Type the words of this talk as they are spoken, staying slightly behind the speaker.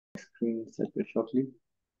screen set very shortly.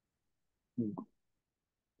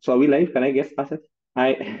 So are we live? Can I get started?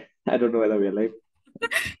 I I don't know whether we are live.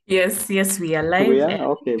 Yes, we are We live.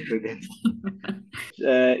 are? Okay, brilliant.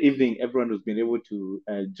 Evening, everyone who's been able to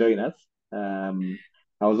join us. Um,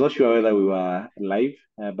 I was not sure whether we were live,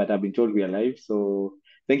 but I've been told we are live. So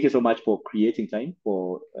thank you so much for creating time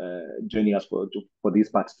for joining us for these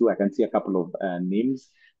parts too. I can see a couple of names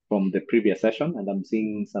from the previous session, and I'm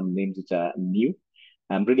seeing some names which are new.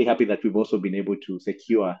 I'm really happy that we've also been able to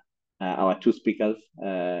secure our two speakers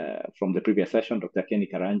from the previous session, Dr. Kenny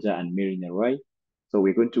Karanja and Mary Neroy. So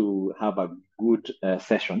we're going to have a good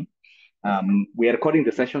session. We are recording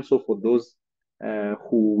the session, so for those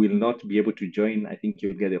who will not be able to join, I think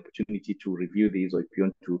you'll get the opportunity to review these, or if you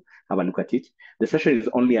want to have a look at it. The session is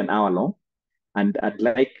only an hour long, and I'd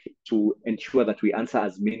like to ensure that we answer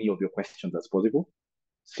as many of your questions as possible.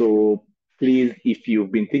 So please, if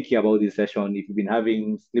you've been thinking about this session, if you've been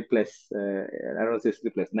having sleepless, I don't say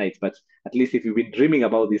sleepless nights, but at least if you've been dreaming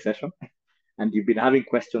about this session, and you've been having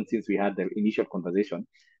questions since we had the initial conversation,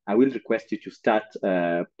 I will request you to start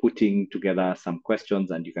putting together some questions,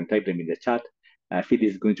 and you can type them in the chat. Phil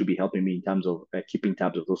is going to be helping me in terms of keeping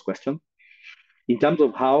tabs of those questions. In terms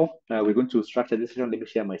of how we're going to structure this session, let me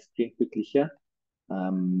share my screen quickly here.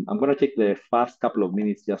 I'm going to take the first couple of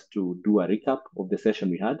minutes just to do a recap of the session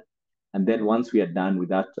we had. And then once we are done with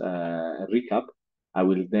that recap, I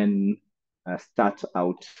will then start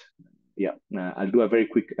out. Yeah, I'll do a very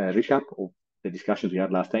quick recap of the discussions we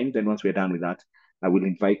had last time. Then once we're done with that, I will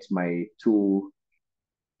invite my two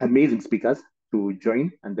amazing speakers to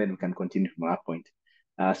join, and then we can continue from that point.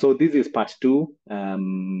 So this is part two.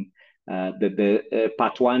 The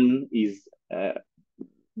part one is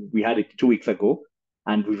we had it 2 weeks ago,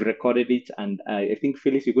 and we've recorded it. And I think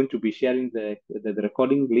Phyllis, you're going to be sharing the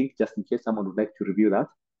recording link just in case someone would like to review that.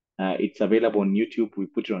 It's available on YouTube. We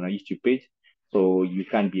put it on our YouTube page, so you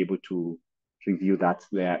can be able to review that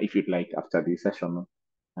there if you'd like after the session.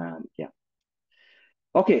 Yeah.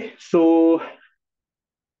 Okay, so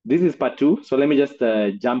this is part two. So let me just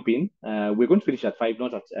jump in. We're going to finish at 5,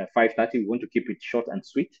 not at 5:30. We want to keep it short and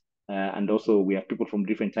sweet. And also, we have people from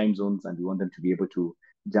different time zones, and we want them to be able to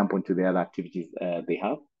jump onto the other activities they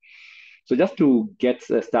have. So just to get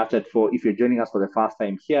started, for if you're joining us for the first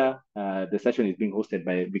time here, the session is being hosted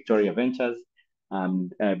by Victoria Ventures.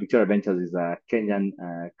 Victoria Ventures is a Kenyan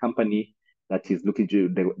company that is looking to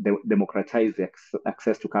democratize the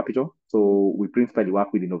access to capital. So we principally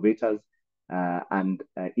work with innovators and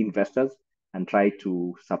investors, and try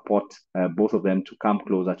to support both of them to come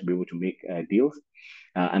closer to be able to make deals.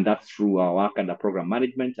 And that's through our work under program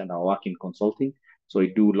management and our work in consulting. So we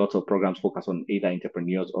do lots of programs focused on either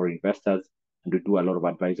entrepreneurs or investors, and we do a lot of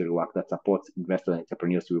advisory work that supports investors and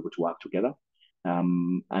entrepreneurs to be able to work together.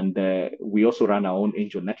 And we also run our own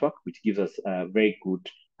angel network, which gives us a very good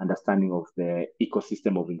understanding of the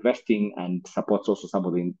ecosystem of investing, and supports also some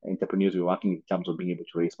of the entrepreneurs we're working in terms of being able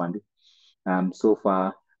to raise funding. So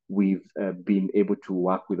far, we've been able to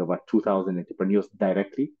work with over 2,000 entrepreneurs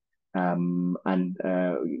directly, and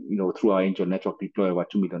through our angel network, deploy over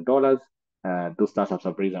 $2 million. Those startups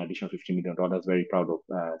have raised an additional $50 million. Very proud of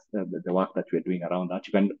the work that we're doing around that.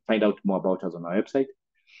 You can find out more about us on our website.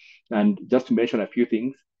 And just to mention a few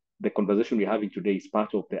things, the conversation we're having today is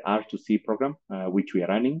part of the R2C program, which we are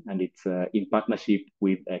running, and it's in partnership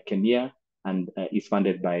with Kenya, and is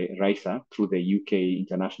funded by RISA through the UK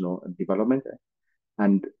International Development.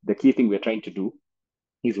 And the key thing we're trying to do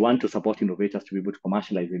is, one, to support innovators to be able to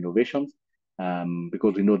commercialize innovations,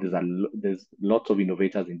 because we know there's lots of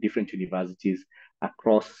innovators in different universities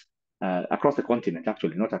across the continent,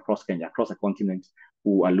 actually, not across Kenya, across the continent,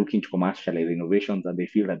 who are looking to commercialize innovations, and they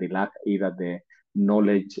feel that they lack either the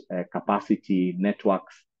knowledge, capacity,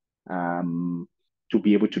 networks, to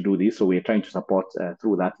be able to do this. So we're trying to support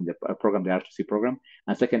through that in the program, the R2C program.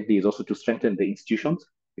 And secondly is also to strengthen the institutions,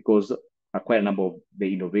 because quite a number of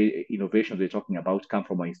the innovations we're talking about come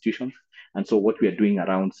from our institutions. And so what we are doing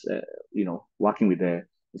around, working with the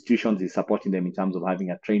institutions, is supporting them in terms of having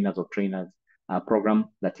a trainers of trainers program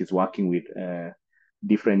that is working with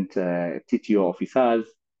different TTO officers,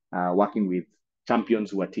 working with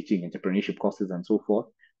champions who are teaching entrepreneurship courses and so forth,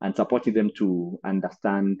 and supporting them to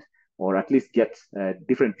understand, or at least get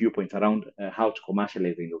different viewpoints around how to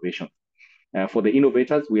commercialize the innovation. For the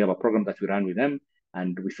innovators, we have a program that we run with them,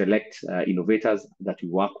 and we select innovators that we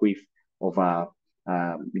work with over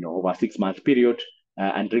over a 6-month period,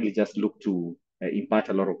 and really just look to impart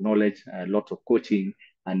a lot of knowledge, lots of coaching,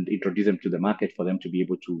 and introduce them to the market for them to be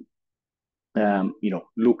able to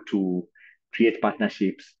look to create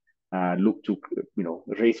partnerships, look to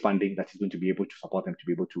raise funding that is going to be able to support them to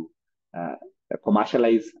be able to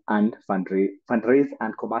commercialize and fundraise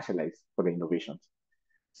and commercialize for the innovations.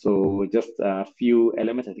 So just a few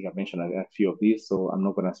elements. I think I've mentioned a few of these, so I'm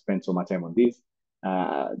not going to spend so much time on these.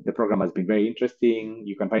 The program has been very interesting.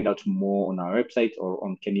 You can find out more on our website or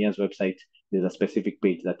on Kenya's website. There's a specific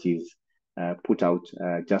page that is put out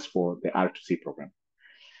just for the R2C program.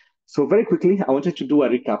 So very quickly, I wanted to do a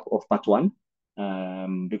recap of part one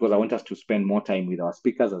because I want us to spend more time with our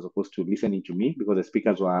speakers as opposed to listening to me, because the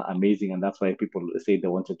speakers were amazing, and that's why people say they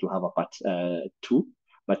wanted to have a part two.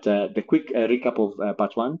 But the quick recap of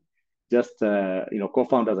part one, just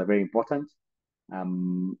co-founders are very important.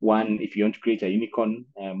 One, if you want to create a unicorn,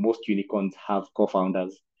 most unicorns have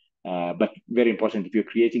co-founders, but very important, if you're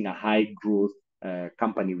creating a high growth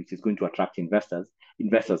company which is going to attract investors,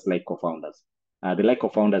 investors like co-founders. They like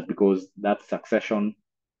co-founders because that's succession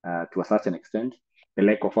to a certain extent. They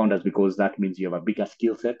like co-founders because that means you have a bigger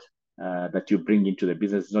skill set that you bring into the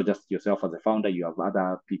business. It's not just yourself as a founder, you have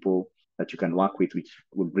other people that you can work with, which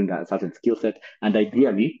will bring a certain skill set, and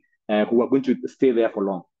ideally, who are going to stay there for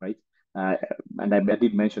long, right? And I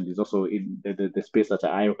did mention this also in the space that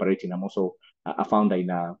I operate in. I'm also a founder in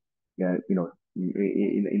a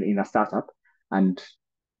in a startup, and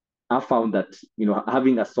I found that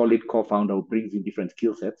having a solid co-founder who brings in different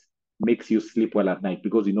skill sets makes you sleep well at night,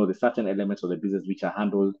 because there's certain elements of the business which are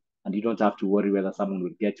handled, and you don't have to worry whether someone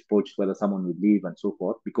will get poached, whether someone will leave, and so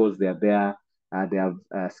forth, because they're there, they have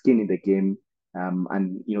skin in the game,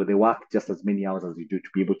 and they work just as many hours as you do to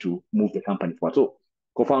be able to move the company forward. So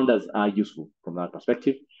co-founders are useful from that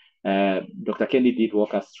perspective. Dr. Kenny did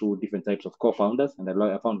walk us through different types of co-founders, and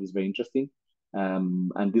I found this very interesting.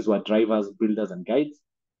 And these were drivers, builders, and guides.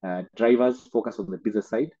 Drivers focus on the business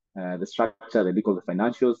side, the structure, the legal, the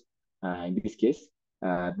financials, in this case.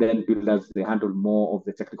 Then builders, they handle more of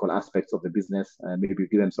the technical aspects of the business. Maybe you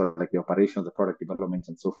give them sort of like the operations, the product development,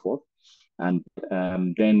 and so forth. And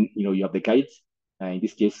then, you have the guides, in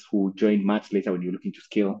this case, who join much later when you're looking to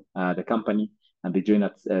scale the company. And they join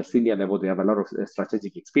at senior level. They have a lot of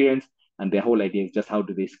strategic experience. And their whole idea is just how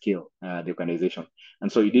do they scale the organization.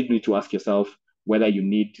 And so you did need to ask yourself whether you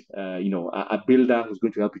need, a builder who's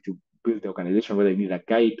going to help you to build the organization, whether you need a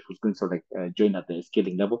guide who's going to sort of like join at the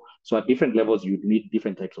scaling level. So at different levels, you need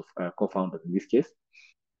different types of co-founders in this case.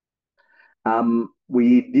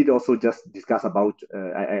 We did also just discuss about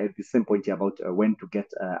at the same point here about when to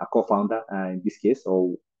get a co-founder in this case,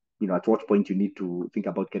 or at what point you need to think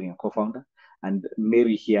about getting a co-founder. And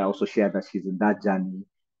Mary here also shared that she's in that journey,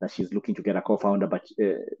 that she's looking to get a co-founder, but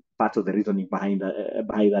part of the reasoning behind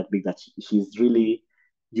that being that she's really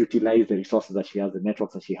utilized the resources that she has, the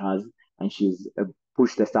networks that she has, and she's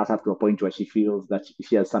pushed the startup to a point where she feels that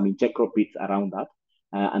she has some integral bits around that.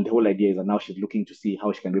 And the whole idea is that now she's looking to see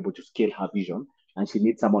how she can be able to scale her vision. And she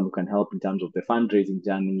needs someone who can help in terms of the fundraising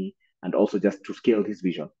journey and also just to scale this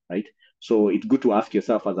vision, right? So it's good to ask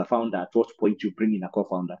yourself as a founder, at what point you bring in a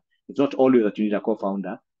co-founder. It's not always that you need a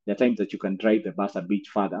co-founder. There are times that you can drive the bus a bit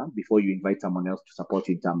further before you invite someone else to support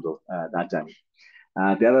you in terms of that journey.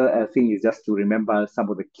 The other thing is just to remember some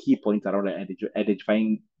of the key points around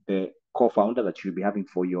identifying the co-founder that you'll be having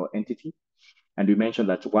for your entity. And we mentioned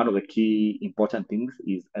that one of the key important things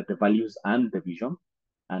is the values and the vision,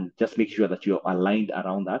 and just make sure that you're aligned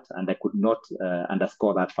around that. And I could not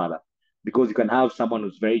underscore that further, because you can have someone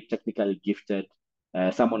who's very technically gifted,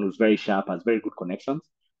 someone who's very sharp, has very good connections.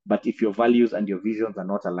 But if your values and your visions are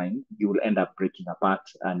not aligned, you will end up breaking apart.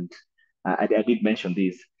 And I did mention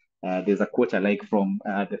this. There's a quote I like from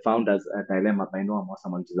the Founder's Dilemma by Noah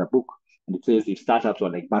Mosama, which is a book. And it says, if startups were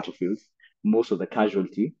like battlefields, most of the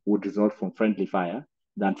casualty would result from friendly fire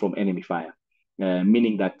than from enemy fire.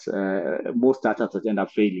 Meaning that most startups that end up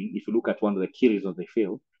failing, if you look at one of the key reasons they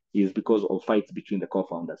fail, is because of fights between the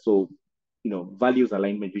co-founders. So, values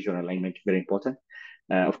alignment, vision alignment, very important.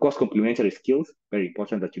 Of course, complementary skills, very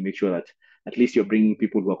important that you make sure that at least you're bringing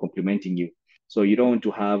people who are complementing you. So you don't want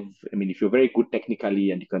to have, if you're very good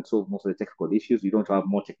technically and you can solve most of the technical issues, you don't have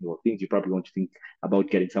more technical things. You probably want to think about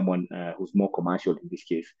getting someone who's more commercial in this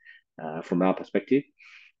case, from our perspective.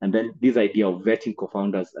 And then this idea of vetting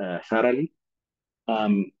co-founders thoroughly.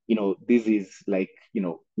 This is like,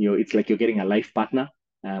 it's like you're getting a life partner,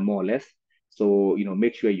 more or less. So,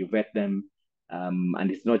 make sure you vet them. And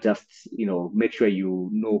it's not just, make sure you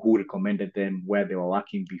know who recommended them, where they were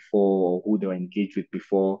working before, or who they were engaged with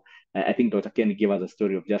before. I think Dr. Kenny gave us a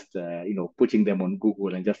story of just, putting them on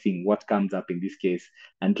Google and just seeing what comes up in this case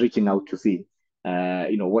and reaching out to see,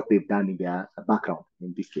 what they've done in their background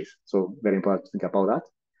in this case. So very important to think about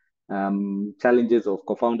that. Challenges of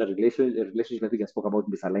co-founder relationship. I think I spoke about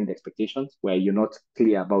misaligned expectations, where you're not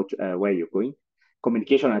clear about where you're going.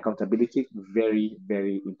 Communication and accountability, very,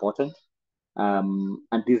 very important.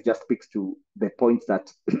 And this just speaks to the point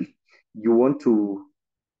that you want to,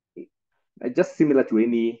 just similar to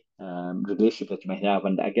any relationship that you might have.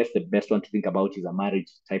 And I guess the best one to think about is a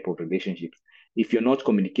marriage type of relationships. If you're not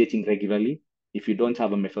communicating regularly, if you don't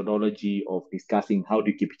have a methodology of discussing how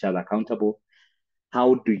do you keep each other accountable,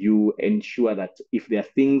 how do you ensure that if there are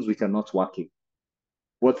things which are not working,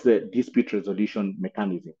 what's the dispute resolution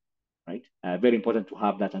mechanism, right? Very important to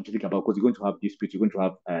have that and to think about, because you're going to have disputes, you're going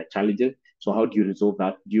to have challenges. So how do you resolve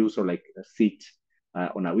that? Do you sort of like sit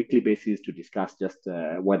on a weekly basis to discuss just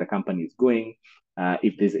where the company is going?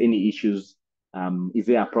 If there's any issues, is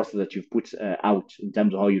there a process that you've put out in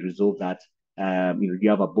terms of how you resolve that? Do you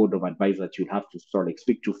have a board of advisors that you have to sort of like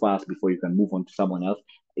speak to first before you can move on to someone else?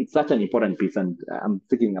 It's such an important piece, and I'm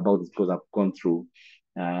thinking about this because I've gone through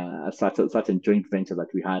a certain joint venture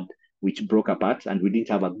that we had, which broke apart, and we didn't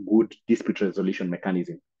have a good dispute resolution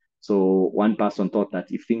mechanism. So one person thought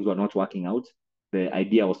that if things were not working out, the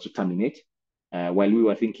idea was to terminate. While we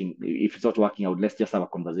were thinking, if it's not working out, let's just have a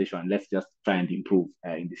conversation and let's just try and improve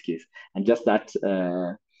in this case. And just that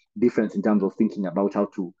difference in terms of thinking about how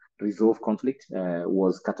to resolve conflict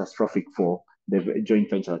was catastrophic for the joint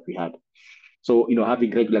venture that we had. So,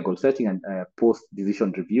 having regular goal setting and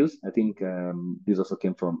post-decision reviews, I think this also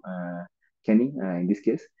came from Kenny in this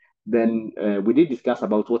case. Then we did discuss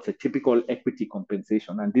about what's a typical equity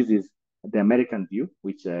compensation, and this is the American view,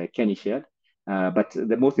 which Kenny shared. But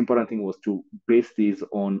the most important thing was to base this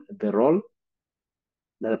on the role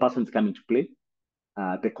that the person is coming to play,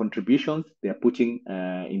 the contributions they are putting.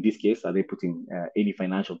 In this case, are they putting any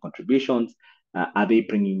financial contributions? Are they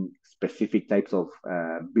bringing specific types of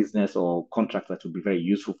business or contracts that would be very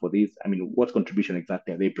useful for this? I mean, what contribution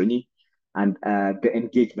exactly are they bringing? And the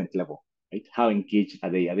engagement level, right? How engaged are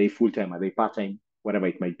they? Are they full-time? Are they part-time? Whatever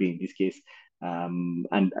it might be in this case. And,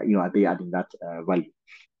 are they adding that value?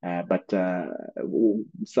 But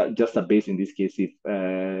so just a base in this case,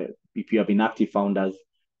 if you have inactive founders,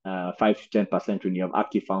 5 to 10%. When you have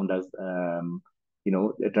active founders,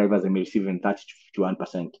 the drivers may receive even 30 to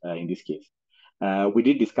 51% in this case. We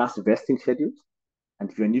did discuss vesting schedules, and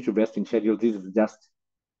if you're new to vesting schedules, this is just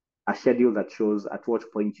a schedule that shows at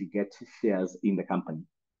what point you get shares in the company.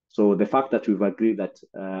 So the fact that we've agreed that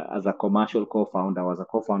as a commercial co-founder or as a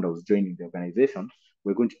co-founder who's joining the organization,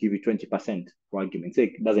 we're going to give you 20%, for argument's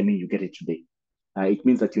sake, doesn't mean you get it today. It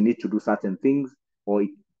means that you need to do certain things, or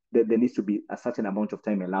there needs to be a certain amount of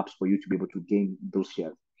time elapsed for you to be able to gain those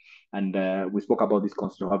shares. And we spoke about this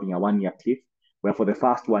concept of having a 1-year cliff, where for the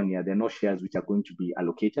first 1 year, there are no shares which are going to be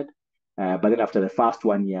allocated. But then after the first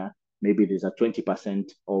 1 year, maybe there's a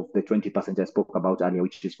 20% of the 20% I spoke about earlier,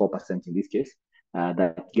 which is 4% in this case,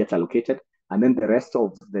 that gets allocated. And then the rest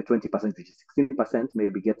of the 20%, which is 16%,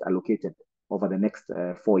 maybe gets allocated over the next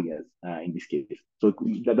 4 years in this case. So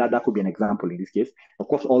that could be an example in this case. Of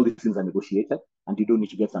course, all these things are negotiated, and you do need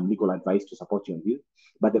to get some legal advice to support you on this.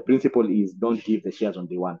 But the principle is don't give the shares on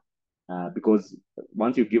day one. Because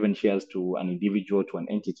once you've given shares to an individual, to an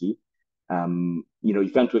entity,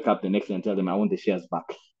 you can't wake up the next day and tell them, I want the shares back.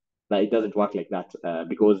 Like, it doesn't work like that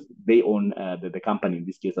because they own the company in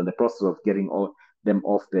this case, and the process of getting them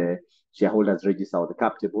off the shareholders register or the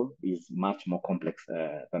cap table is much more complex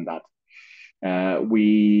than that.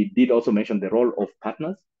 We did also mention the role of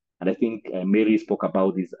partners, and I think Mary spoke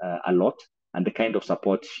about this a lot, and the kind of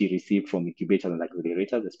support she received from incubators and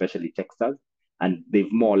accelerators, especially Techstars, and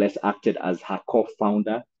they've more or less acted as her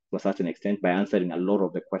co-founder to a certain extent by answering a lot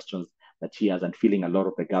of the questions that she has and filling a lot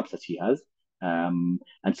of the gaps that she has. And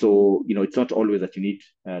so, it's not always that you need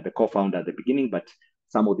the co-founder at the beginning, but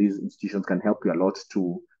some of these institutions can help you a lot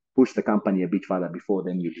to push the company a bit further before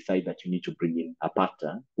then you decide that you need to bring in a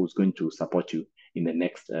partner who's going to support you in the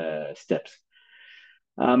next steps.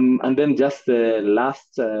 And then just the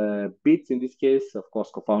last bits in this case, of course,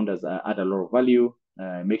 co-founders add a lot of value.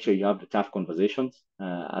 Make sure you have the tough conversations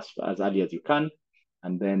as early as you can.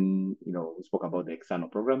 And then, we spoke about the external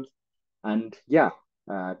programs. And yeah,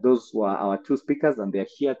 those were our two speakers, and they're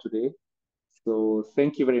here today. So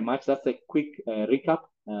thank you very much. That's a quick recap.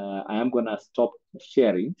 I am going to stop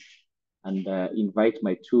sharing and invite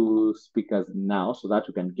my two speakers now so that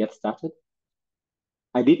we can get started.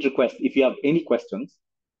 I did request, if you have any questions,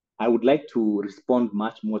 I would like to respond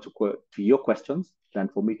much more to your questions than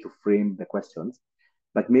for me to frame the questions.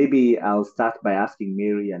 But maybe I'll start by asking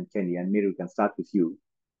Mary and Kenny, and Mary, we can start with you.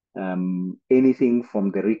 Anything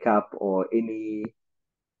from the recap or any,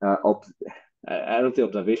 I don't say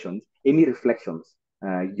observations, any reflections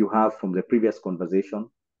you have from the previous conversation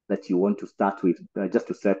that you want to start with, just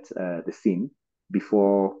to set the scene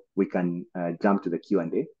before we can jump to the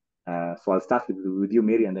Q&A. So I'll start with you,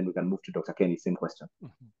 Mary, and then we can move to Dr. Kenny, same question.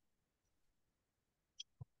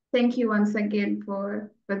 Thank you once again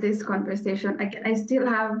for this conversation. I still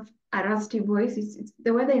have a rusty voice.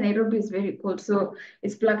 The weather in Nairobi is very cold, so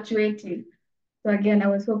it's fluctuating. So again, I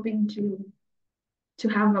was hoping to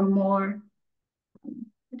have a more,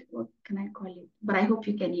 what can I call it? But I hope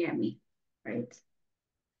you can hear me, right?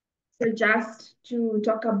 So just to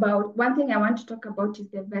talk about, one thing I want to talk about is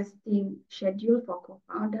the vesting schedule for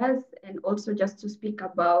co-founders, and also just to speak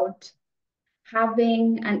about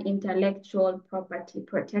having an intellectual property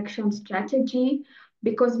protection strategy,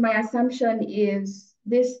 because my assumption is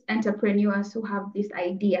these entrepreneurs who have these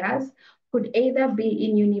ideas could either be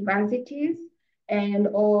in universities and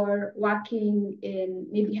or working in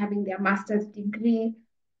maybe having their master's degree,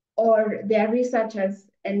 or they're researchers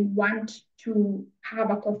and want to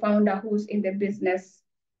have a co-founder who's in the business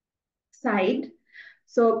side.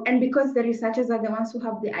 So, and because the researchers are the ones who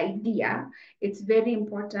have the idea, it's very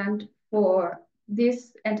important for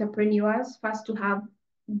these entrepreneurs first to have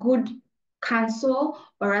good counsel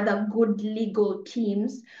or other good legal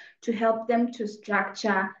teams to help them to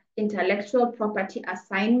structure intellectual property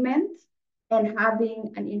assignments and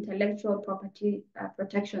having an intellectual property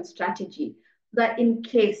protection strategy that in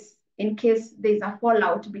case there's a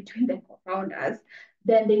fallout between the co-founders,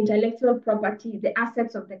 then the intellectual property, the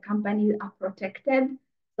assets of the company are protected.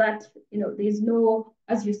 But there's no,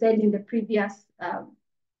 as you said in the previous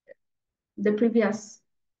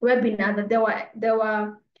webinar, that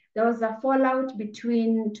there was a fallout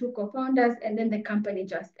between two co-founders, and then the company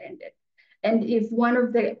just ended. And if one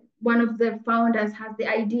of the founders has the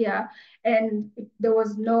idea and if there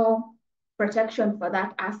was no protection for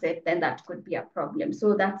that asset, then that could be a problem.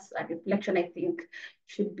 So that's a reflection I think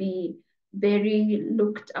should be very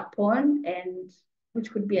looked upon, and which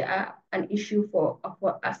could be an issue for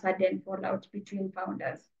a sudden fallout between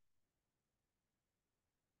founders.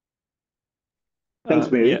 Thanks,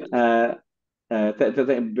 Mary. Yeah.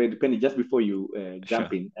 Penny, just before you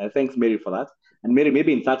jump Sure. in, thanks, Mary, for that. And Mary,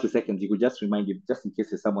 maybe in 30 seconds, you could just remind you, just in case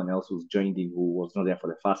there's someone else who's joined in who was not there for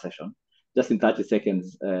the first session, just in 30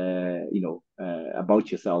 seconds, about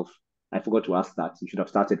yourself. I forgot to ask that. You should have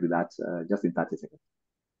started with that just in 30 seconds.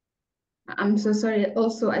 I'm so sorry.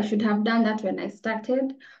 Also, I should have done that when I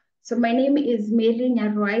started. So my name is Mary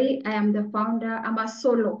Nyaroy. I am the founder. I'm a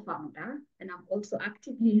solo founder, and I'm also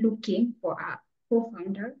actively looking for a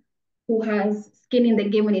co-founder who has skin in the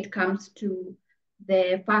game when it comes to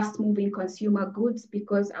the fast-moving consumer goods,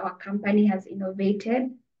 because our company has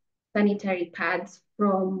innovated sanitary pads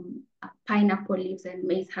from pineapple leaves and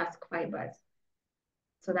maize husk fibers.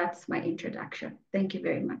 So that's my introduction. Thank you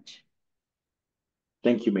very much.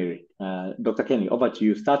 Thank you, Mary. Dr. Kenny, over to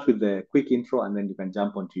you. Start with the quick intro, and then you can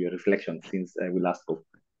jump onto your reflections since we last spoke.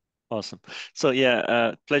 Awesome. So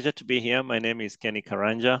yeah, pleasure to be here. My name is Kenny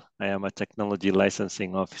Karanja. I am a technology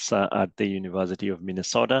licensing officer at the University of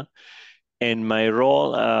Minnesota. And my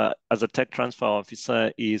role as a tech transfer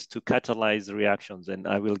officer is to catalyze reactions. And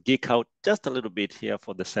I will geek out just a little bit here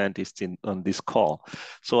for the scientists on this call.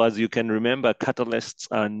 So as you can remember, catalysts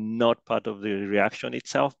are not part of the reaction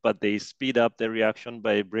itself, but they speed up the reaction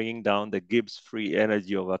by bringing down the Gibbs free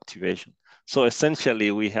energy of activation. So essentially,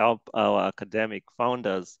 we help our academic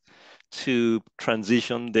founders to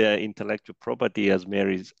transition their intellectual property, as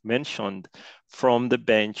Mary's mentioned, from the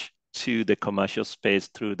bench to the commercial space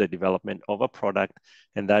through the development of a product.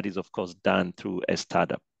 And that is, of course, done through a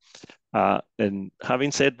startup. And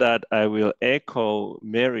having said that, I will echo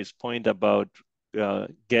Mary's point about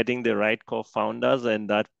getting the right co-founders and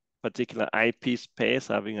that particular IP space,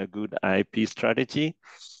 having a good IP strategy.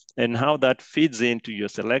 And how that feeds into your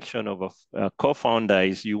selection of a co-founder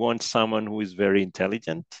is you want someone who is very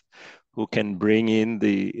intelligent, who can bring in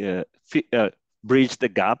bridge the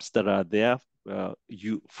gaps that are there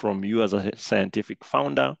from you as a scientific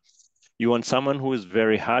founder. You want someone who is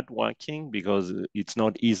very hardworking, because it's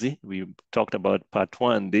not easy. We talked about part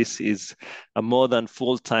one. This is a more than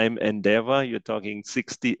full-time endeavor. You're talking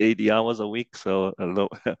 60, 80 hours a week. So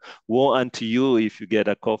woe unto you if you get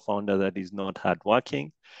a co-founder that is not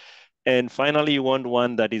hardworking. And finally, you want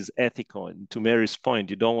one that is ethical. And to Mary's point,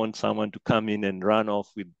 you don't want someone to come in and run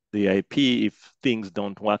off with the IP if things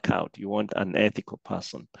don't work out. You want an ethical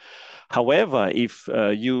person. However, if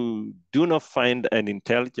you do not find an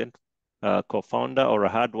intelligent co-founder or a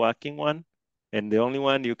hardworking one, and the only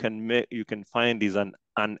one you can find is an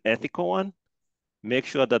unethical one, make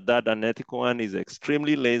sure that that unethical one is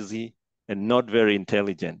extremely lazy and not very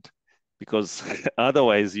intelligent, because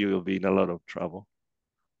otherwise you will be in a lot of trouble.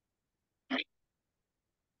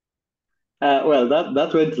 Well,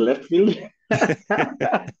 that went left field.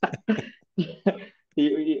 I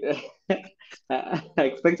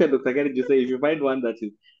expected Dr. Gary to say, if you find one that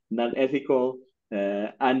is non-ethical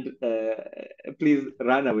and please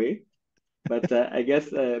run away. But I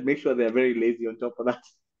guess make sure they're very lazy on top of that.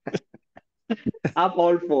 I'm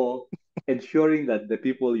all for ensuring that the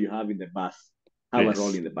people you have in the bus have a role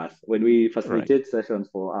Yes. in the bus. When we Right. facilitate sessions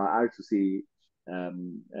for our R2C,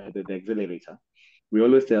 the accelerator, we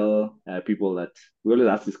always tell people that we always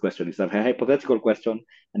ask this question. It's a hypothetical question,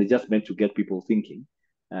 and it's just meant to get people thinking.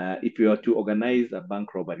 If you are to organize a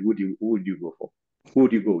bank robbery, who would you go for? Who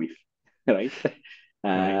would you go with? Right?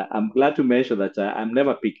 Right. I'm glad to mention that I'm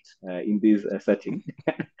never picked in this setting,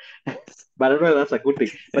 but I don't know if that's a good thing.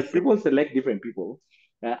 But people select different people,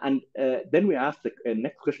 and then we ask the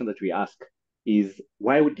next question that we ask is,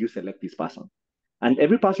 why would you select this person? And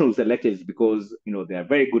every person who's selected is because they're a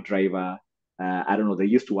very good driver. I don't know, they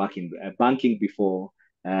used to work in banking before.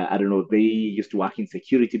 I don't know, they used to work in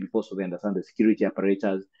security before, so they understand the security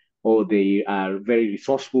apparatus, or they are very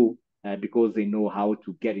resourceful because they know how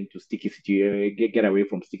to get into sticky situations, get away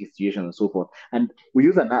from sticky situations, and so forth. And we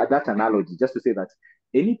use that analogy just to say that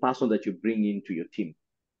any person that you bring into your team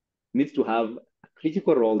needs to have a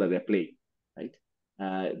critical role that they play, right?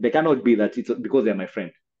 They cannot be that it's because they're my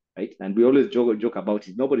friend, right? And we always joke about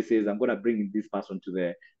it. Nobody says, I'm going to bring in this person to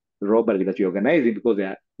the robbery that you're organizing because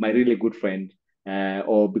they're my really good friend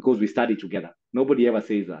or because we study together. Nobody ever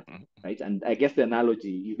says that, right? And I guess the analogy,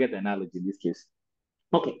 you get the analogy in this case.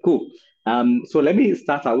 Okay, cool. So let me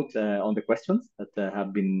start out on the questions that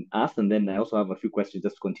have been asked, and then I also have a few questions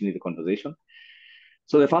just to continue the conversation.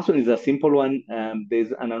 So the first one is a simple one.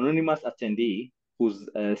 There's an anonymous attendee who's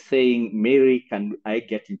saying, Mary, can I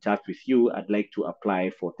get in touch with you? I'd like to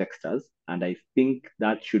apply for Techstars. And I think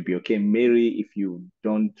that should be okay. Mary, if you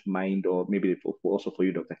don't mind, or maybe also for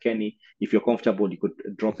you, Dr. Kenny, if you're comfortable, you could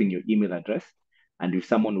drop in your email address. And if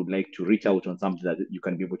someone would like to reach out on something that you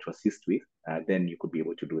can be able to assist with, then you could be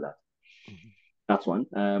able to do that. Mm-hmm. That's one.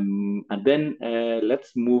 And then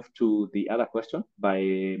let's move to the other question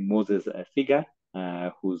by Moses Figa,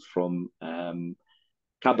 who's from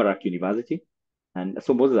Kabarak University. And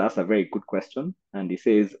so Moses asked a very good question. And he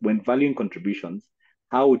says, when valuing contributions,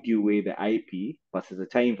 how would you weigh the IP versus the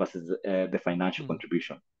time versus the financial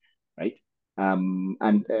contribution, right? And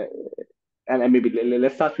maybe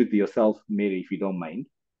let's start with yourself, Mary, if you don't mind.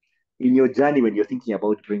 In your journey, when you're thinking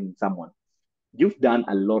about bringing someone, you've done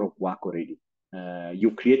a lot of work already.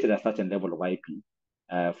 You've created a certain level of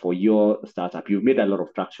IP for your startup. You've made a lot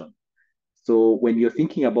of traction. So when you're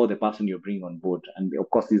thinking about the person you're bringing on board, and of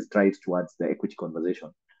course this drives towards the equity conversation,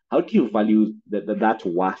 how do you value that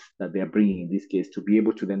worth that they're bringing in this case to be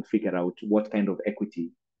able to then figure out what kind of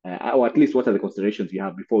equity, or at least what are the considerations you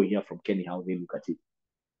have before we hear from Kenny how they look at it?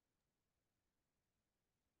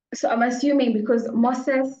 So I'm assuming because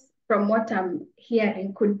Moses, from what I'm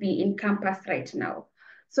hearing, could be in campus right now.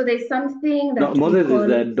 So there's something that no, Moses call...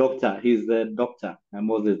 is a doctor. He's a doctor.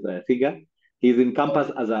 Moses Figure. He's in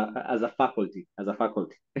campus as a faculty.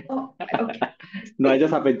 Oh, okay. No, I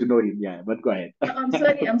just happen to know him. Yeah, but go ahead. No,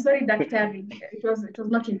 I'm sorry, Doctor. It was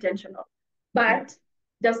not intentional. But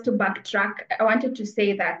just to backtrack, I wanted to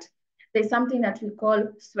say that there's something that we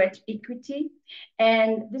call sweat equity,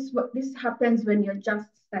 and this happens when you're just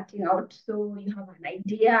starting out. So you have an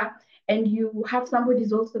idea, and you have somebody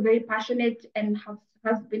who's also very passionate and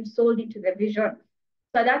has been sold into the vision.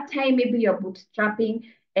 So at that time, maybe you're bootstrapping,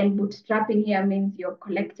 and bootstrapping here means you're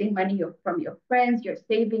collecting money from your friends, your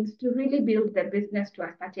savings to really build the business to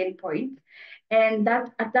a certain point. And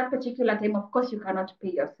that at that particular time, of course, you cannot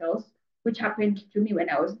pay yourselves, which happened to me when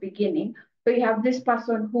I was beginning. So you have this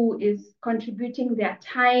person who is contributing their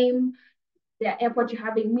time, their effort, you're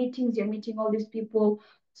having meetings, you're meeting all these people.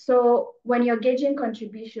 So when you're gauging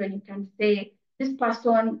contribution, you can say, this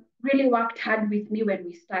person really worked hard with me when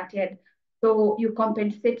we started. So you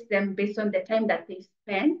compensate them based on the time that they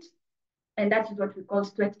spent. And that is what we call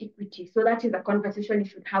sweat equity. So that is a conversation you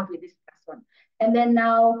should have with this person. And then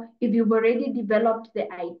now, if you've already developed the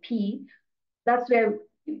IP, that's where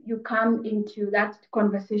you come into that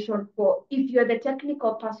conversation for, if you're the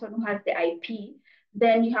technical person who has the IP,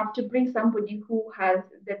 then you have to bring somebody who has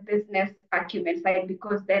the business acumen side,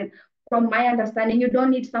 because then from my understanding, you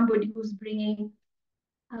don't need somebody who's bringing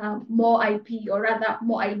more IP, or rather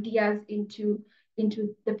more ideas into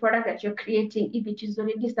the product that you're creating if it is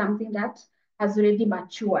already something that has already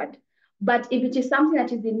matured. But if it is something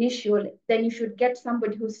that is initial, then you should get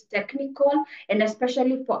somebody who's technical, and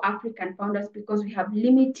especially for African founders, because we have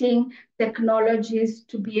limiting technologies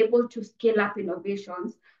to be able to scale up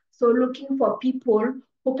innovations. So looking for people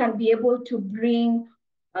who can be able to bring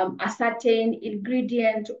a certain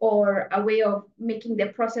ingredient or a way of making the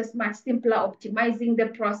process much simpler, optimizing the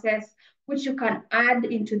process, which you can add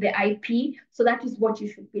into the IP. So that is what you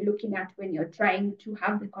should be looking at when you're trying to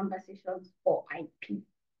have the conversations for IP.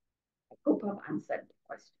 I hope I've answered the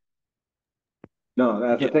question.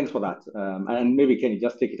 No, thanks for that. And maybe can you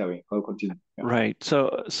just take it away? I'll continue. Yeah. Right. So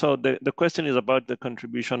the question is about the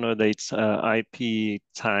contribution, whether it's IP,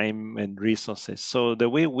 time, and resources. So the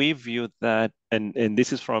way we view that, and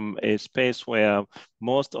this is from a space where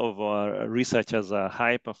most of our researchers are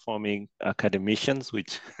high-performing academicians,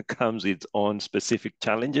 which comes with its own specific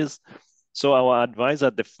challenges. So our advice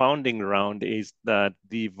at the founding round is that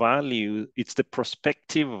the value, it's the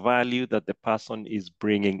prospective value that the person is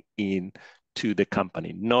bringing in to the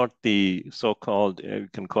company, not the so-called, you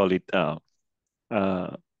can call it,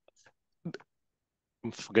 I'm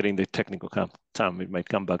forgetting the technical term, it might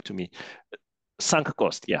come back to me. Sunk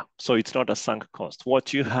cost, yeah. So it's not a sunk cost.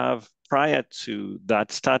 What you have prior to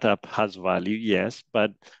that startup has value, yes,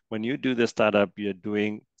 but when you do the startup, you're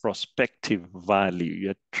doing prospective value.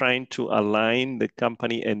 You're trying to align the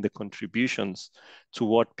company and the contributions to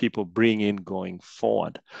what people bring in going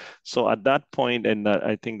forward. So at that point, and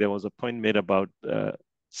I think there was a point made about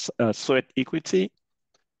sweat equity.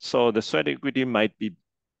 So the sweat equity might be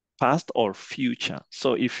past or future.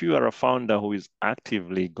 So if you are a founder who is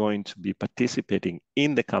actively going to be participating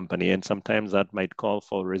in the company, and sometimes that might call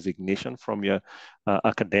for resignation from your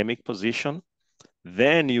academic position,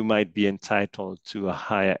 then you might be entitled to a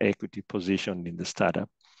higher equity position in the startup.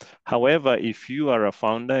 However, if you are a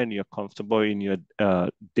founder and you're comfortable in your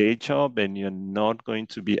day job and you're not going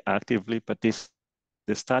to be actively participating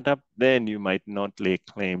in the startup, then you might not lay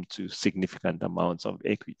claim to significant amounts of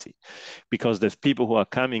equity, because the people who are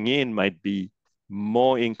coming in might be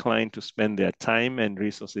more inclined to spend their time and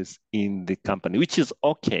resources in the company, which is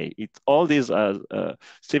okay. It's all these, as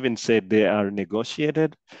Stephen said, they are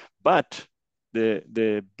negotiated, but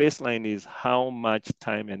the baseline is how much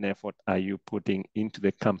time and effort are you putting into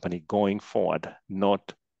the company going forward,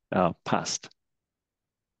 not past.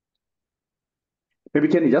 Maybe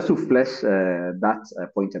Kenny, just to flesh that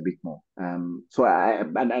point a bit more. So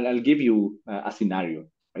I'll give you a scenario,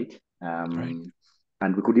 right? Right.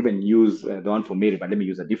 And we could even use the one for Mary, but let me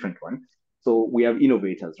use a different one. So we have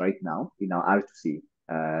innovators right now in our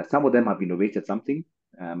R2C. Some of them have innovated something,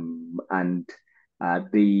 and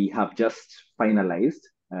they have just finalized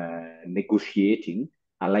negotiating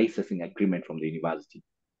a licensing agreement from the university,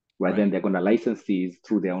 where then they're going to license these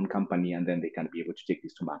through their own company, and then they can be able to take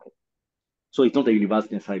this to market. So it's not the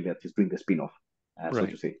university necessarily that is doing the spin-off, so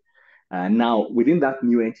to say. Now, within that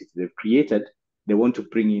new entity they've created, they want to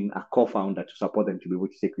bring in a co-founder to support them to be able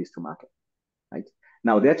to take this to market, right?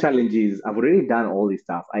 Now, their challenge is, I've already done all this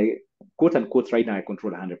stuff. I, quote unquote, right now, I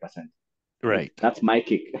control 100%. Right. That's my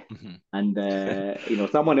cake. Mm-hmm. And,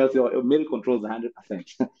 someone else, Mill controls 100%.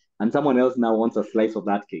 And someone else now wants a slice of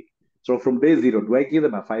that cake. So from day zero, do I give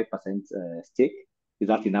them a 5% stake? Is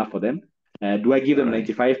that enough for them? Do I give them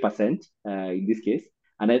 95% in this case?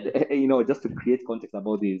 And, just to create context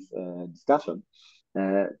about this discussion,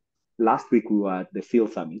 last week we were at the SEAL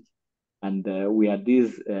Summit, and we had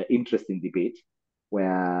this interesting debate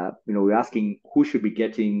where, we're asking who should be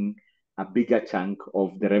getting a bigger chunk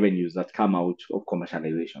of the revenues that come out of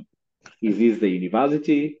commercialization. Is this the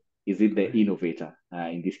university? Is it the innovator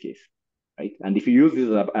in this case? Right? And if you use this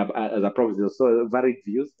as a proxy, there's so varied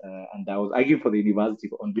views, and I was arguing for the university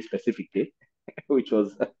on this specific day, which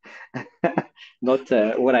was not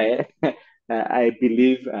what I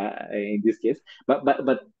believe in this case. But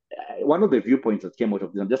one of the viewpoints that came out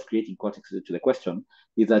of this, I'm just creating context to the question,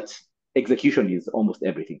 is that execution is almost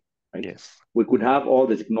everything. Right? Yes. We could have all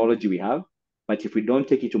the technology we have, but if we don't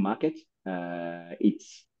take it to market,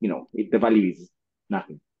 it's the value is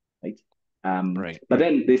nothing. Right? But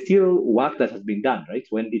then there's still work that has been done, right?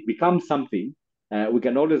 When it becomes something, we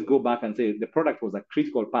can always go back and say the product was a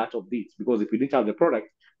critical part of this, because if we didn't have the product,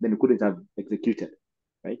 then we couldn't have executed,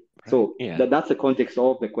 right? So that's the context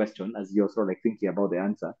of the question as you're sort of like thinking about the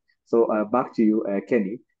answer. So back to you,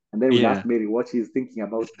 Kenny, and then we'll ask Mary what she's thinking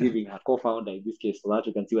about giving her co-founder in this case, so that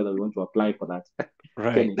we can see whether we want to apply for that.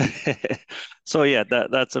 Right. So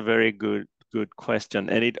that's a very good question.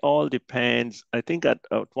 And it all depends. I think at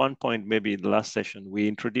one point, maybe in the last session, we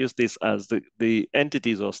introduced this as the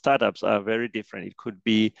entities or startups are very different. It could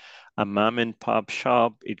be a mom and pop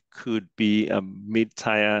shop. It could be a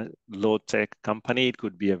mid-tier low-tech company. It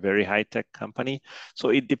could be a very high-tech company. So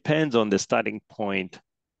it depends on the starting point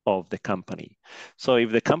of the company. So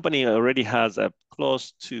if the company already has a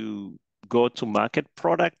close to go-to-market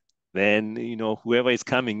product, then whoever is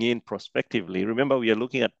coming in prospectively, remember we are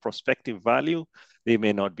looking at prospective value, they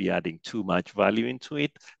may not be adding too much value into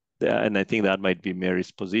it. and I think that might be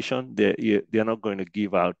Mary's position, they're not going to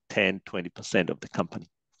give out 10, 20% of the company.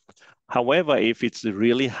 However, if it's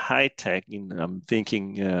really high tech, I'm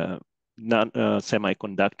thinking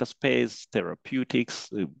semiconductor space,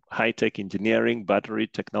 therapeutics, high tech engineering, battery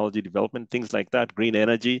technology development, things like that, green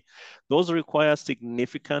energy, those require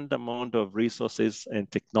significant amount of resources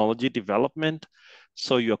and technology development.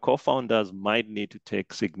 So your co-founders might need to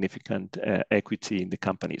take significant equity in the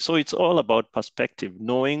company. So it's all about perspective,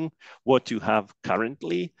 knowing what you have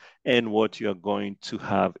currently and what you are going to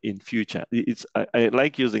have in future. I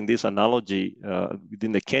like using this analogy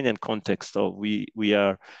within the Kenyan context of we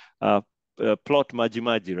are plot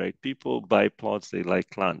maji, right? People buy plots, they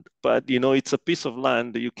like land. But, it's a piece of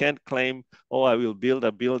land. You can't claim, oh, I will build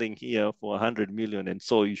a building here for 100 million, and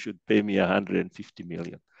so you should pay me 150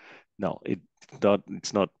 million. No, it's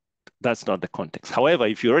not. That's not the context. However,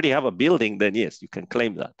 if you already have a building, then yes, you can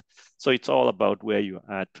claim that. So it's all about where you're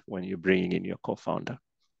at when you're bringing in your co-founder.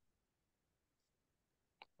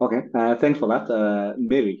 Okay, thanks for that.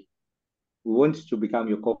 Mary, we want to become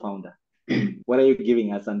your co-founder. What are you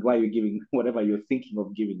giving us, and why are you giving whatever you're thinking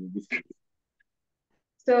of giving in this case?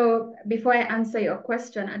 So before I answer your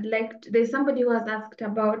question, there's somebody who has asked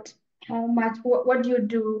about what do you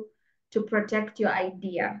do to protect your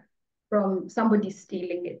idea from somebody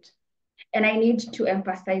stealing it? And I need to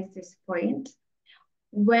emphasize this point.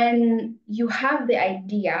 When you have the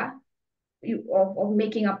idea of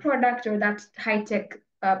making a product or that high-tech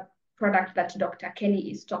product that Dr.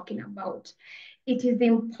 Kenny is talking about, it is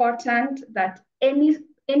important that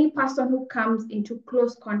any person who comes into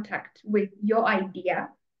close contact with your idea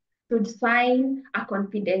should sign a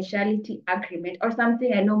confidentiality agreement, or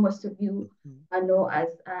something I know most of you know as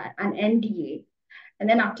an NDA. And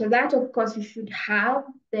then after that, of course, you should have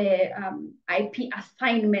the IP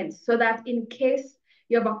assignments, so that in case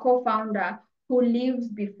you have a co-founder who leaves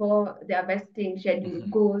before their vesting schedule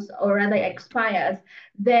goes, or rather expires,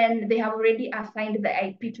 then they have already assigned the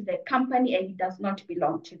IP to the company and it does not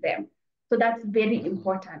belong to them. So that's very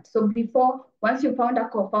important. So once you found a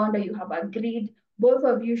co-founder, you have agreed, both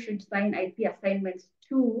of you should sign IP assignments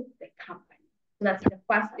to the company. So that's the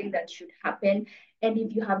first thing that should happen. And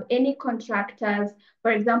if you have any contractors,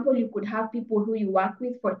 for example, you could have people who you work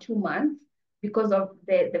with for 2 months because of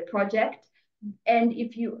the project. And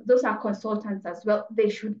those are consultants as well,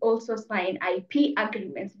 they should also sign IP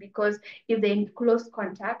agreements, because if they're in close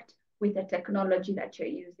contact with the technology that you're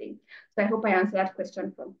using. So I hope I answered that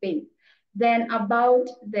question from Faith. Then about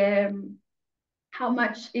how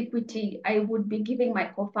much equity I would be giving my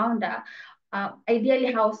co-founder,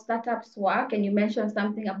 ideally how startups work, and you mentioned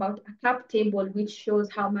something about a cap table, which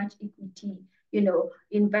shows how much equity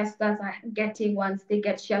investors are getting once they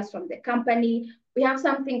get shares from the company. We have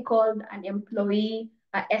something called an employee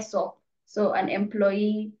ESOP, so an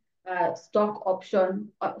employee stock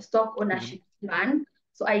ownership plan.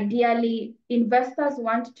 So ideally, investors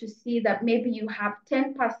want to see that maybe you have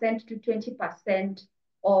 10% to 20%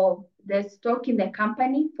 of the stock in the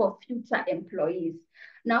company for future employees.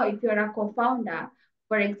 Now, if you're a co-founder,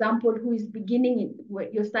 for example, who is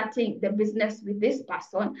you're starting the business with this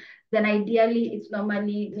person, then ideally it's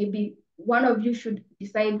normally maybe one of you should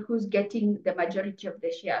decide who's getting the majority of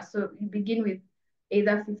the shares. So you begin with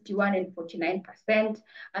either 51 and 49%.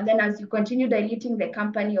 And then as you continue diluting the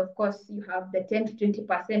company, of course, you have the 10 to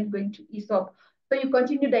 20% going to ESOP. So you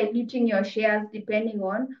continue diluting your shares depending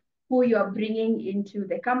on who you are bringing into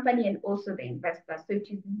the company and also the investors. So it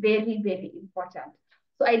is very, very important.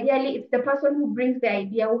 So ideally, it's the person who brings the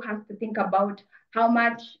idea who has to think about how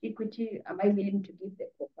much equity am I willing to give the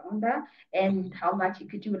co-founder, and how much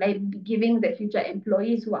equity will I be giving the future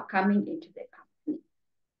employees who are coming into the company.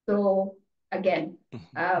 So again,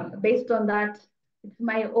 based on that, it's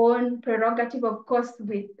my own prerogative, of course,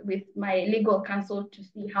 with my legal counsel to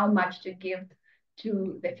see how much to give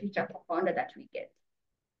to the future co-founder that we get.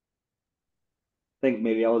 Thanks,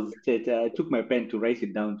 Mary. I took my pen to write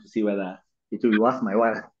it down to see whether it will be worth my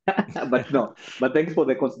while. But no, but thanks for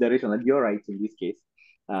the consideration, and you're right in this case.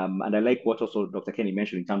 And I like what also Dr. Kenny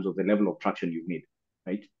mentioned in terms of the level of traction you've made,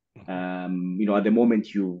 right? At the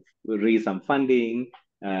moment you raise some funding,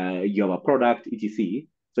 you have a product, etc.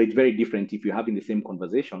 So it's very different if you're having the same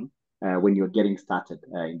conversation when you're getting started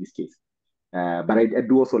in this case. But I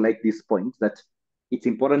do also like this point that it's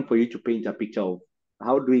important for you to paint a picture of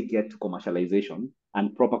how do we get to commercialization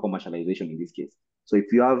and proper commercialization in this case. So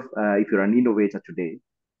if you're an innovator today,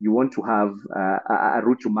 you want to have a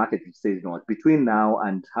route to market which says, between now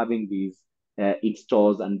and having these in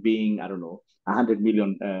stores and being, I don't know, 100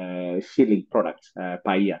 million shilling product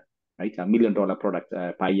per year, right? $1 million product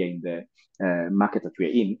per year in the market that we're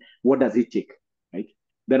in. What does it take, right?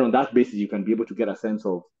 then on that basis, you can be able to get a sense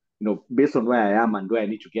of, based on where I am and where I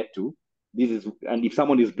need to get to, and if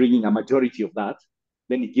someone is bringing a majority of that,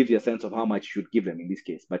 then it gives you a sense of how much you should give them in this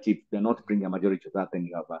case. But if they're not bringing a majority of that, then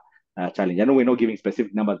you have a challenge. I know we're not giving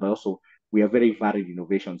specific numbers, but also we are very varied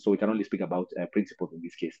innovation, so we can only speak about principles in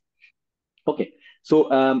this case. Okay, so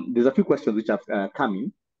there's a few questions which have come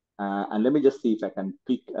in, and let me just see if I can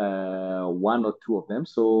pick one or two of them.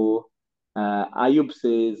 So Ayub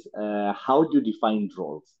says, how do you define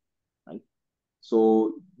roles? Right.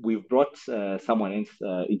 So we've brought someone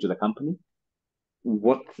else into the company.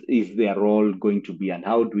 What is their role going to be, and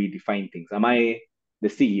how do we define things? Am I the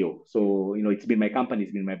CEO? So it's been my company,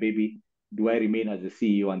 it's been my baby. Do I remain as the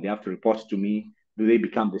CEO and they have to report to me? Do they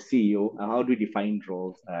become the CEO? How do we define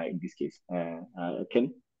roles in this case?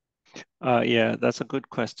 Ken? Yeah, that's a good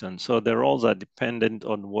question. So the roles are dependent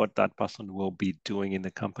on what that person will be doing in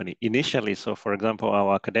the company initially. So for example,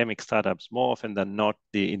 our academic startups, more often than not,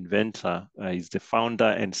 the inventor is the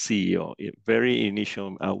founder and CEO. Very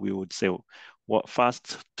initial, we would say,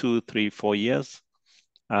 first 2, 3, 4 years,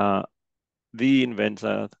 the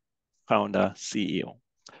inventor, founder, CEO.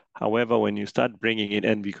 However, when you start bringing it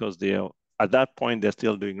in, because at that point, they're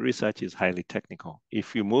still doing research, is highly technical.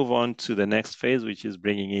 If you move on to the next phase, which is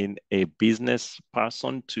bringing in a business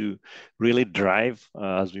person to really drive,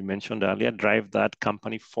 as we mentioned earlier, drive that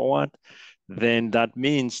company forward, then that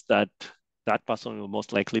means that that person will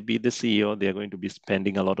most likely be the CEO. They're going to be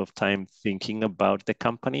spending a lot of time thinking about the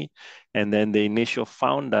company. And then the initial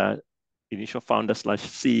founder /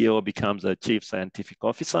 CEO becomes a chief scientific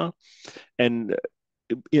officer. And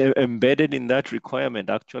embedded in that requirement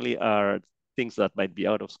actually are things that might be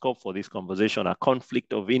out of scope for this conversation, are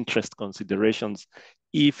conflict of interest considerations.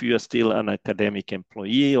 If you're still an academic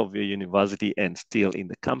employee of your university and still in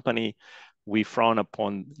the company, we frown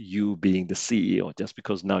upon you being the CEO just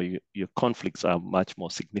because now your conflicts are much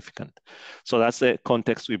more significant. So that's the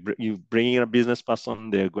context. You bring in a business person,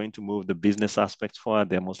 they're going to move the business aspects forward.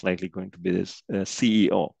 They're most likely going to be this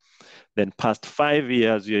CEO. Then past 5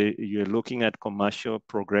 years, you're looking at commercial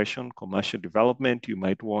progression, commercial development. You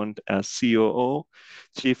might want a COO,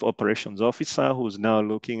 Chief Operations Officer, who's now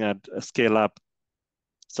looking at a scale-up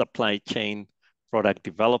supply chain, product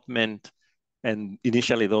development. And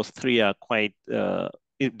initially, those three are quite,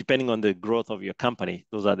 depending on the growth of your company,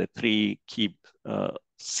 those are the three key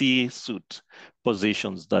C-suite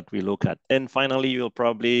positions that we look at. And finally, you'll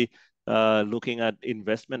probably looking at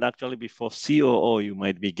investment. Actually, before COO, you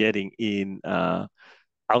might be getting in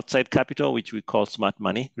outside capital, which we call smart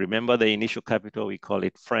money. Remember the initial capital, we call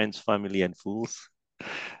it friends, family, and fools.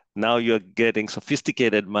 Now you're getting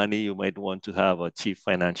sophisticated money. You might want to have a chief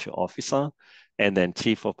financial officer and then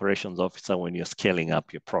chief operations officer when you're scaling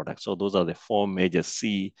up your product. So those are the 4 major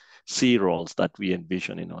C roles that we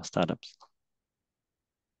envision in our startups.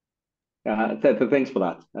 Thanks for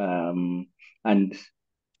that. And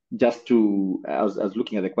just to, I was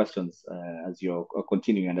looking at the questions as you're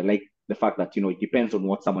continuing, and I like the fact that, it depends on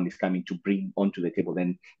what someone is coming to bring onto the table,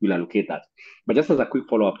 then we'll allocate that. But just as a quick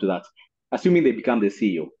follow-up to that, assuming they become the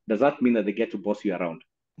CEO, does that mean that they get to boss you around?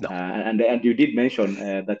 No. And you did mention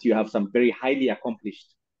that you have some very highly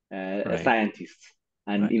accomplished scientists,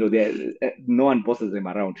 and right. No one bosses them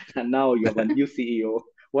around. And now you have a new CEO.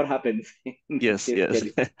 What happens? Yes.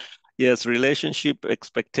 Yes, relationship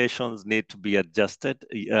expectations need to be adjusted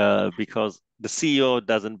because the CEO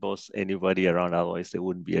doesn't boss anybody around, otherwise they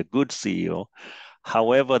wouldn't be a good CEO.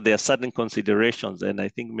 However, there are certain considerations, and I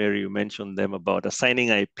think, Mary, you mentioned them about assigning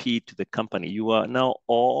IP to the company. You are now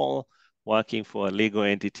all working for a legal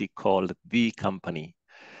entity called the company.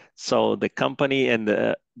 So the company and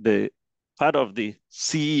the part of the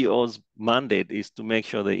CEO's mandate is to make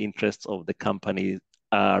sure the interests of the company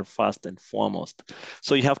are first and foremost.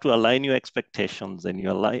 So you have to align your expectations and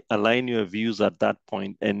you align your views at that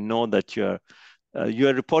point and know that you're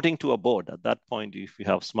reporting to a board. At that point, if you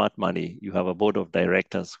have smart money, you have a board of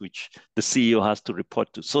directors, which the CEO has to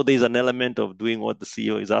report to. So there's an element of doing what the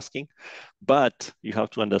CEO is asking, but you have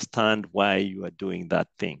to understand why you are doing that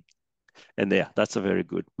thing. And yeah, that's a very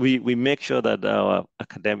good. We make sure that our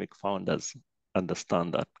academic founders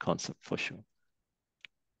understand that concept for sure.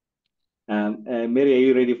 Mary, are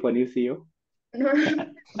you ready for a new CEO?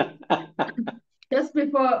 Just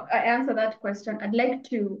before I answer that question, I'd like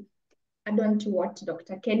to add on to what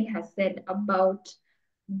Dr. Kenny has said about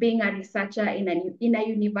being a researcher in a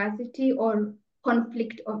university or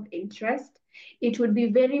conflict of interest. It would be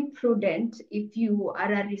very prudent if you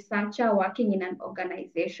are a researcher working in an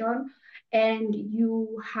organization and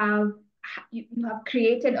you have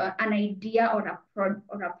created an idea or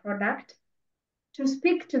a product, to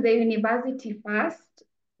speak to the university first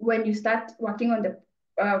when you start working on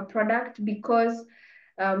product, because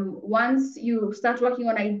once you start working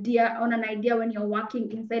on an idea when you're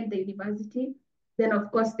working inside the university, then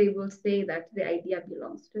of course they will say that the idea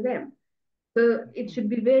belongs to them. So it should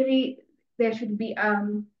be there should be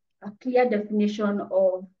a clear definition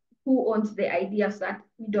of who owns the idea so that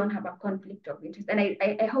we don't have a conflict of interest. And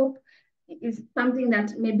I hope it's something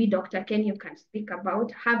that maybe Dr. Ken, you can speak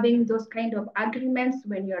about, having those kind of agreements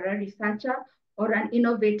when you're a researcher or an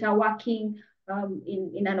innovator working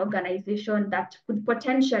in an organization that could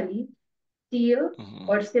potentially steal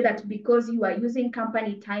or say that because you are using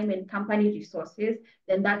company time and company resources,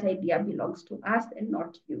 then that idea belongs to us and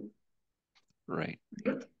not you. Right.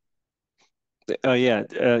 Right?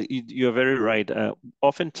 You're very right.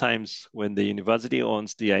 Oftentimes, when the university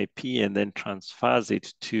owns the IP and then transfers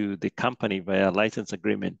it to the company via license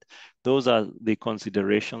agreement, those are the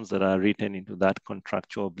considerations that are written into that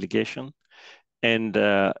contractual obligation. And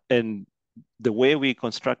the way we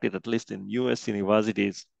construct it, at least in US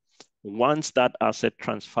universities, once that asset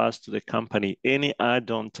transfers to the company, any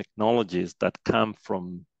add-on technologies that come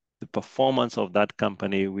from the performance of that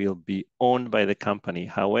company will be owned by the company.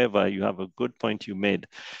 However, you have a good point you made.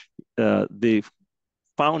 The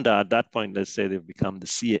founder at that point, let's say they've become the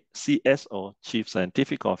CSO, Chief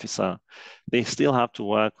Scientific Officer, they still have to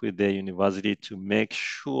work with their university to make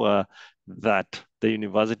sure that the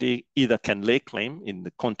university either can lay claim in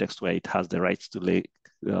the context where it has the rights to lay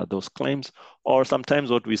those claims, or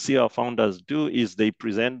sometimes what we see our founders do is they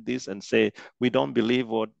present this and say, we don't believe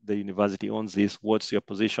what the university owns this, what's your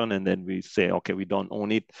position? And then we say, okay, we don't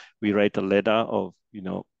own it. We write a letter of,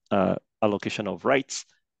 allocation of rights,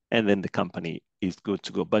 and then the company is good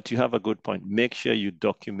to go. But you have a good point. Make sure you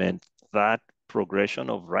document that progression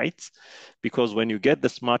of rights, because when you get the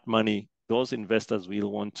smart money, those investors will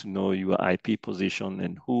want to know your IP position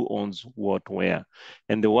and who owns what where.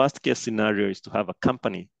 And the worst case scenario is to have a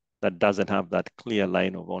company that doesn't have that clear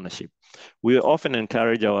line of ownership. We often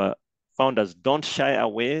encourage our founders, don't shy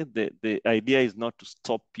away. The idea is not to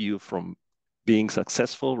stop you from being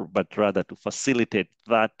successful, but rather to facilitate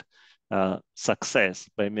that success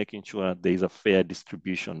by making sure there is a fair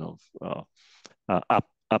distribution of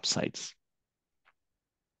upsides.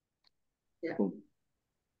 Yeah. Cool.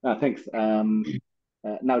 Thanks.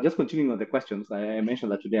 Now, just continuing on the questions, I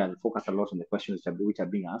mentioned that today I'll focus a lot on the questions which are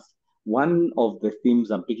being asked. One of the themes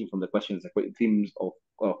I'm picking from the questions are themes of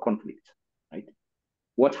conflict, right?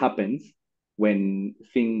 What happens when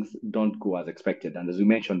things don't go as expected? And as we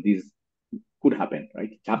mentioned, these could happen,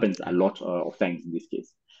 right? It happens a lot of times in this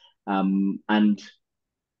case. And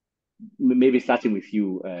maybe starting with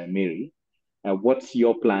you, Mary, what's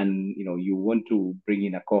your plan? You want to bring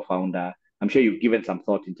in a co-founder. I'm sure you've given some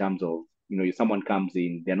thought in terms of, if someone comes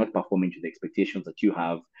in, they're not performing to the expectations that you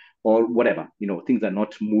have, or whatever, things are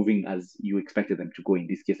not moving as you expected them to go in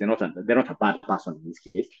this case. They're not a bad person in this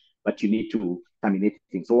case, but you need to terminate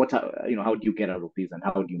things. So how do you get out of this, and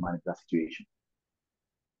how do you manage that situation?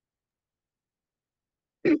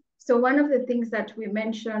 So one of the things that we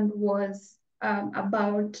mentioned was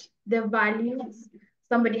about the values.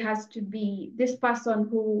 Somebody has to be, this person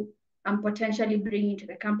who I'm potentially bringing to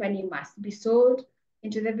the company must be sold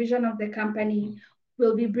into the vision of the company,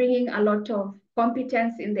 will be bringing a lot of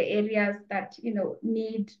competence in the areas that,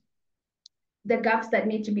 need the gaps that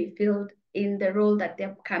need to be filled in the role that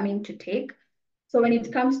they're coming to take. So when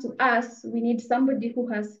it comes to us, we need somebody who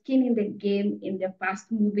has skin in the game in the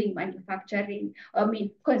fast-moving manufacturing,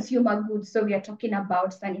 consumer goods. So we are talking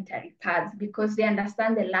about sanitary pads, because they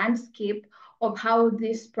understand the landscape of how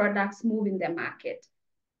these products move in the market.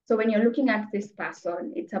 So when you're looking at this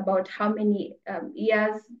person, it's about how many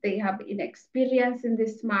years they have in experience in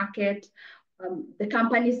this market, the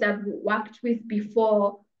companies that we worked with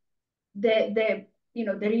before, the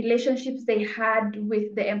relationships they had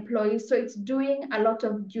with the employees. So it's doing a lot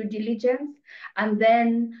of due diligence. And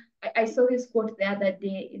then I saw this quote the other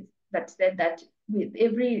day that said that with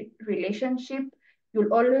every relationship,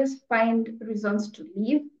 you'll always find reasons to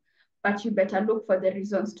leave, but you better look for the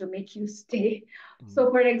reasons to make you stay. So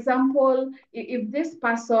for example, if this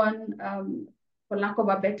person, for lack of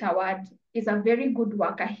a better word, is a very good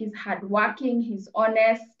worker, he's hardworking, he's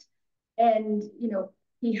honest, and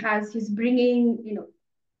he's bringing,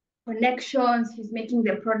 connections, he's making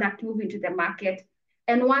the product move into the market.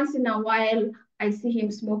 And once in a while, I see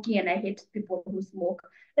him smoking, and I hate people who smoke.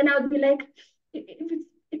 Then I would be like, if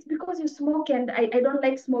it's because you smoke and I don't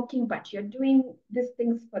like smoking, but you're doing these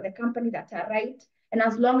things for the company that are right. And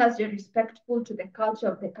as long as you're respectful to the culture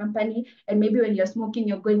of the company, and maybe when you're smoking,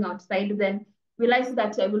 you're going outside, then realize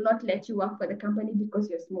that I will not let you work for the company because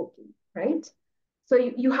you're smoking, right? So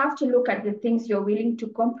you have to look at the things you're willing to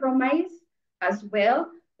compromise as well,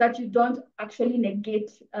 that you don't actually negate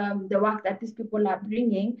the work that these people are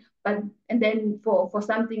bringing, and then for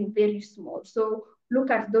something very small. So look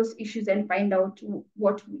at those issues and find out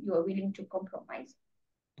what you are willing to compromise.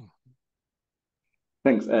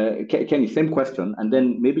 Thanks. Kenny, same question. And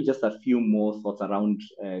then maybe just a few more thoughts around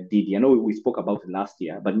DD. I know we spoke about it last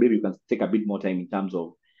year, but maybe you can take a bit more time in terms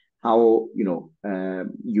of how,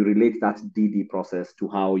 you relate that DD process to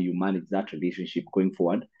how you manage that relationship going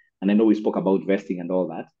forward. And I know we spoke about vesting and all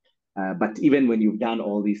that. But even when you've done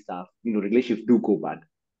all this stuff, relationships do go bad.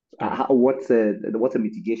 What's a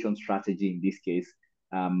mitigation strategy in this case?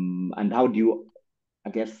 And how do you, I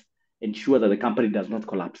guess, ensure that the company does not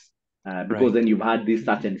collapse? Because Right. then you've had this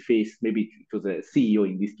certain phase, maybe it was a CEO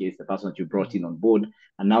in this case, the person that you brought in on board,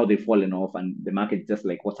 and now they've fallen off, and the market just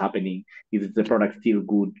like, what's happening? Is the product still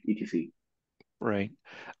good, etc.? Right.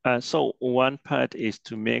 So one part is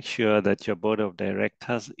to make sure that your board of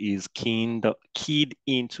directors is keyed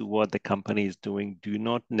into what the company is doing. Do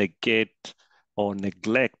not negate or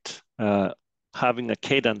neglect having a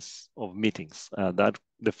cadence of meetings, that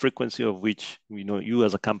the frequency of which you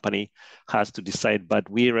as a company has to decide. But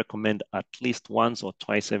we recommend at least once or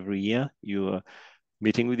twice every year you are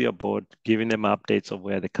meeting with your board, giving them updates of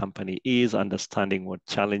where the company is, understanding what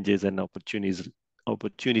challenges and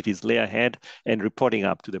opportunities lay ahead, and reporting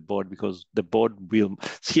up to the board, because the board will,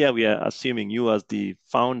 here we are assuming you as the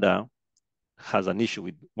founder has an issue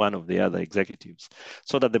with one of the other executives,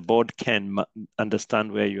 so that the board can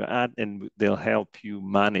understand where you're at, and they'll help you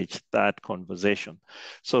manage that conversation.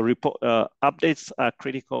 So updates are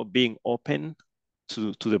critical, being open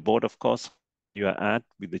to the board, of course, you are at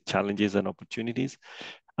with the challenges and opportunities,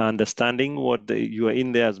 understanding what you are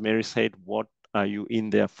in there, as Mary said, what are you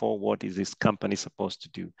in there for? What is this company supposed to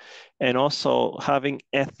do? And also having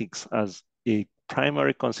ethics as a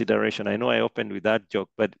primary consideration. I know I opened with that joke,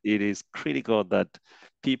 but it is critical that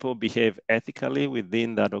people behave ethically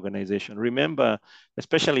within that organization. Remember,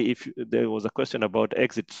 especially if there was a question about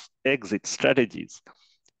exit strategies.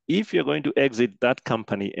 If you're going to exit that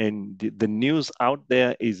company and the news out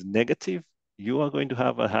there is negative, you are going to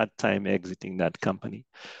have a hard time exiting that company.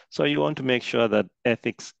 So you want to make sure that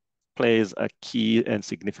ethics plays a key and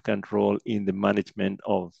significant role in the management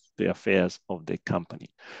of the affairs of the company.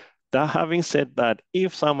 That having said that,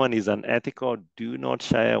 if someone is unethical, do not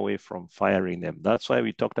shy away from firing them. That's why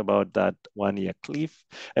we talked about that 1-year cliff.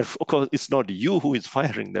 And of course, it's not you who is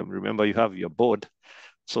firing them. Remember, you have your board.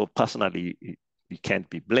 So personally, you can't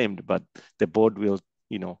be blamed, but the board will,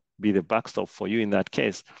 be the backstop for you in that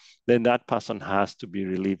case. Then that person has to be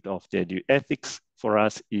relieved of their duty. Ethics for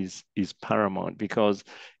us is paramount because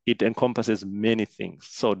it encompasses many things.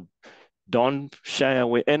 So don't shy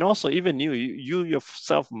away. And also, even you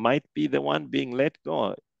yourself might be the one being let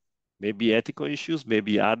go. Maybe ethical issues,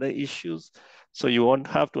 maybe other issues. So you won't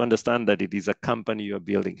have to understand that it is a company you're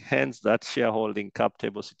building, hence that shareholding cap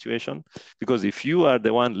table situation. Because if you are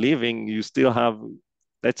the one leaving, you still have,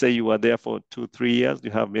 let's say you are there for 2-3 years,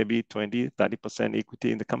 you have maybe 20, 30%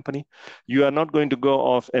 equity in the company. You are not going to go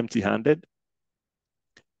off empty-handed.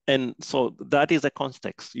 And so that is a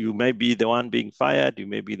context. You may be the one being fired, you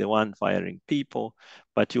may be the one firing people,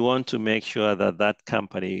 but you want to make sure that that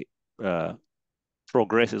company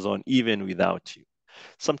progresses on even without you.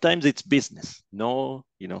 Sometimes it's business, no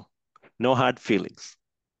hard feelings.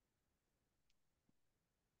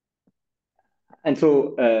 And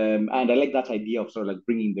so, and I like that idea of sort of like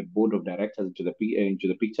bringing the board of directors into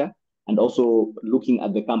the picture, and also looking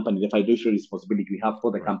at the company, the fiduciary responsibility we have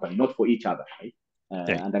for the company, not for each other, right?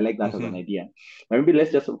 And I like that as an idea. But maybe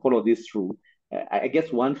let's just follow this through. I guess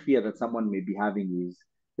one fear that someone may be having is,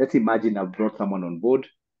 let's imagine I've brought someone on board,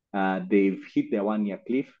 they've hit their 1-year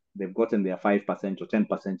cliff, they've gotten their 5% or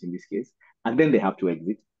 10% in this case, and then they have to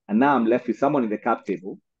exit. And now I'm left with someone in the cap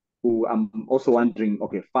table who I'm also wondering,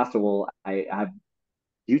 okay, first of all, I have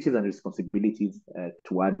duties and responsibilities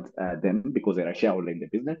towards them because they're a shareholder in the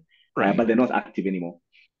business, Right. but they're not active anymore.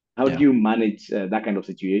 How do you manage that kind of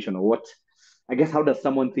situation, or what? I guess how does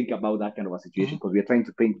someone think about that kind of a situation? Because we're trying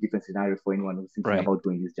to paint different scenarios for anyone who's thinking about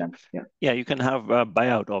doing this journey. Yeah, you can have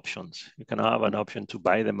buyout options. You can have an option to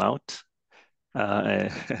buy them out.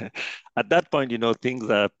 At that point, things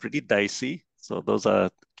are pretty dicey. So those are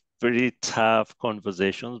very tough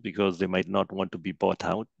conversations because they might not want to be bought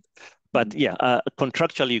out. But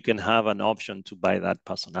contractually, you can have an option to buy that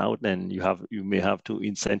person out, and you may have to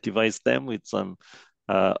incentivize them with some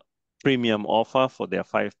premium offer for their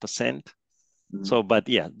 5%. So, but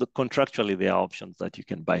contractually, there are options that you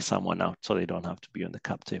can buy someone out so they don't have to be on the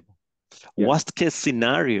cap table. Worst case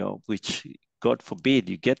scenario, which God forbid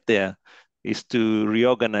you get there, is to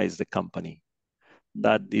reorganize the company.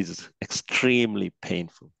 That is extremely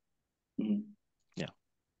painful. Mhm. Yeah.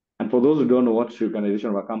 And for those who don't know what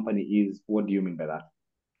reorganization of a company is, what do you mean by that?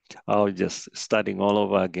 Oh, just starting all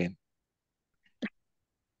over again.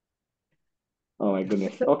 Oh my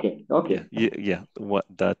goodness. Okay. Okay. Yeah. What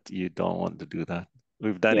that you don't want to do that.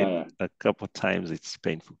 We've done Yeah, it yeah. a couple of times. It's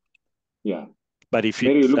painful. Yeah. But if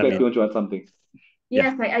Mary, you look I like mean, you want to add something.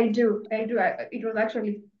 Yes, I do. It was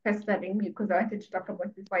actually pestering me because I wanted to talk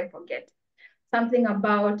about this before I forget. Something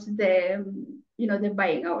about the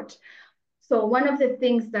buying out. So one of the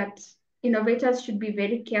things that innovators should be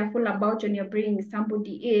very careful about when you're bringing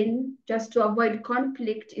somebody in, just to avoid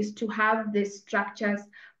conflict, is to have the structures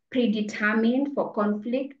predetermined for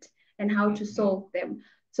conflict and how to solve them.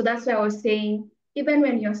 So that's why I was saying, even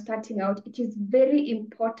when you're starting out, it is very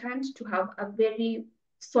important to have a very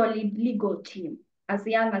solid legal team, as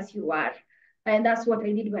young as you are. And that's what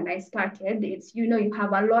I did when I started. It's, you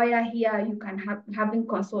have a lawyer here, you can have having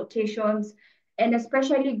consultations, and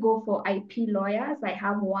especially go for IP lawyers. I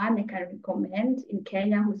have one I can recommend in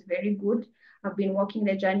Kenya who's very good. I've been walking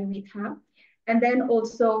the journey with her. And then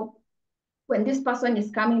also when this person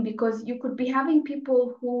is coming, because you could be having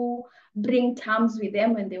people who bring terms with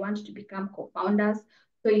them when they want to become co-founders.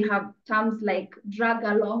 So you have terms like drag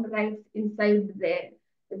along rights inside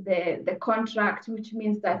the contract, which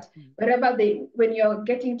means that when you're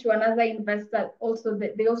getting to another investor, also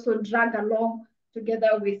they also drag along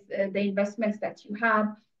together with the investments that you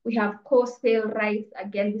have. We have co-sale rights.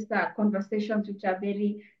 Again, these are conversations which are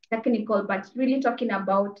very technical, but really talking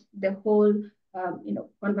about the whole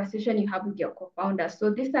conversation you have with your co-founder. So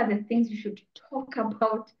these are the things you should talk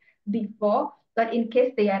about before, but in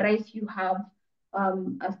case they arise, you have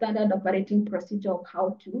a standard operating procedure of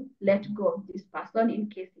how to let go of this person in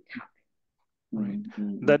case it happens. Right.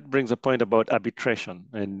 Mm-hmm. That brings a point about arbitration,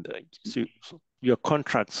 and so your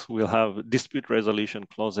contracts will have dispute resolution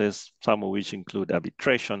clauses, some of which include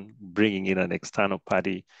arbitration, bringing in an external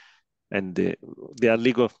party, and there are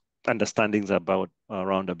legal understandings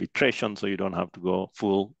around arbitration, so you don't have to go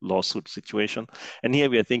full lawsuit situation. And here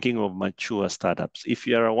we are thinking of mature startups. If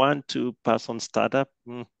you're a 1-2 person startup,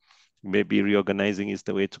 maybe reorganizing is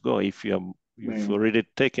the way to go. If you've already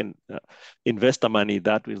taken investor money,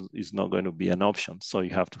 that is not going to be an option. So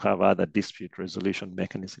you have to have other dispute resolution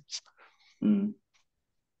mechanisms. Mm.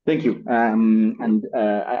 Thank you.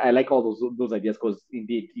 I like all those ideas because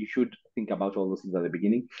indeed you should think about all those things at the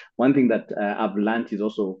beginning. One thing that I've learned is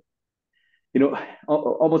also,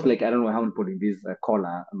 almost like, I don't know how to put it, this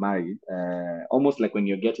caller married, almost like when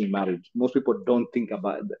you're getting married, most people don't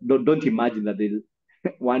imagine that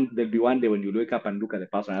there'll be one day when you wake up and look at the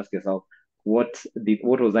person and ask yourself, what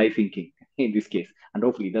was I thinking in this case? And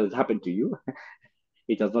hopefully it doesn't happen to you.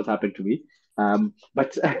 It has not happened to me.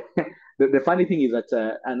 But the funny thing is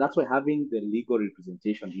that, and that's why having the legal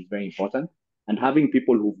representation is very important, and having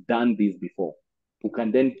people who've done this before, who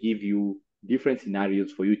can then give you different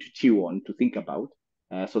scenarios for you to chew on, to think about,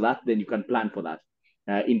 so that then you can plan for that.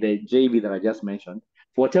 In the JV that I just mentioned,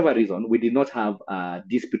 for whatever reason, we did not have a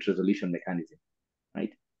dispute resolution mechanism,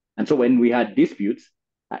 right? And so when we had disputes,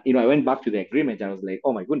 I went back to the agreement. I was like,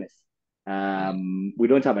 oh my goodness, we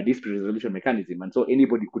don't have a dispute resolution mechanism, and so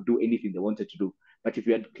anybody could do anything they wanted to do. But if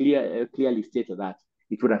you had clearly stated that,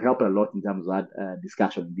 it would have helped a lot in terms of that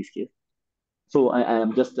discussion in this case. So I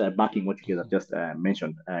am just backing what you guys have just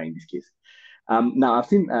mentioned in this case. Now I've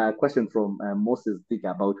seen a question from Moses Dick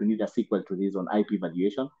about we need a sequel to this on IP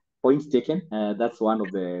valuation. Points taken. That's one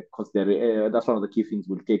of the key things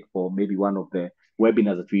we'll take for maybe one of the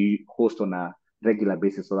webinars that we host on a regular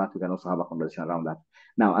basis, so that we can also have a conversation around that.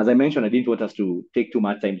 Now, as I mentioned, I didn't want us to take too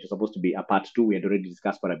much time. It was supposed to be a part 2. We had already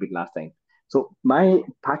discussed for a bit last time. So my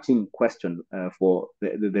parting question for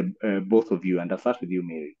the both of you, and I'll start with you,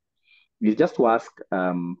 Mary, is just to ask,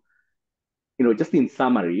 just in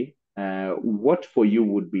summary, what for you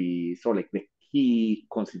would be sort of like the key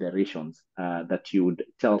considerations that you would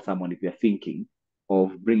tell someone if they're thinking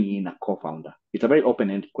of bringing in a co-founder? It's a very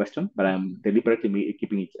open-ended question, but I'm deliberately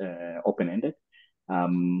keeping it open-ended.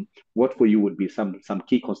 What for you would be some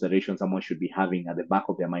key considerations someone should be having at the back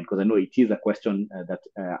of their mind? Because I know it is a question that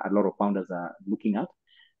a lot of founders are looking at.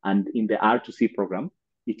 And in the R2C program,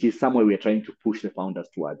 it is somewhere we are trying to push the founders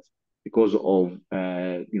towards, because of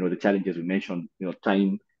the challenges we mentioned,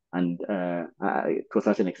 time, and to a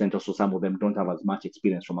certain extent also some of them don't have as much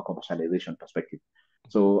experience from a commercialization perspective.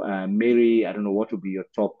 So Mary, I don't know, what would be your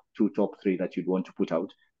top 2, top 3 that you'd want to put out,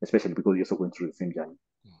 especially because you're also going through the same journey?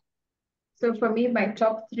 So for me, my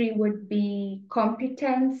top 3 would be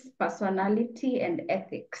competence, personality, and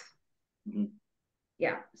ethics. Mm-hmm.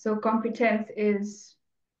 Yeah. So competence is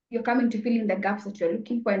you're coming to fill in the gaps that you're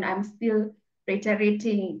looking for, and I'm still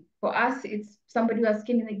reiterating, for us, it's somebody who has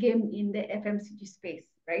skin in the game in the FMCG space,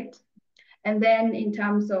 right? And then in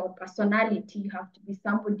terms of personality, you have to be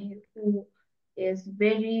somebody who is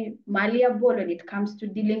very malleable when it comes to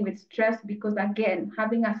dealing with stress, because again,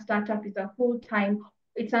 having a startup is a full-time,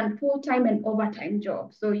 it's a full-time and overtime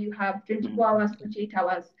job. So you have 24 hours, 48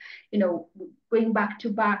 hours, going back to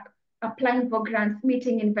back, applying for grants,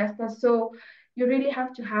 meeting investors. So you really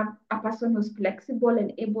have to have a person who's flexible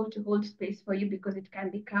and able to hold space for you, because it can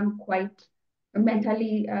become quite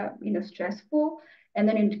mentally, stressful. And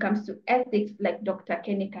then when it comes to ethics, like Dr.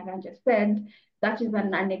 Kenny Karanja said, that is a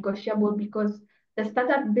non-negotiable, because the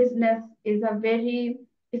startup business is a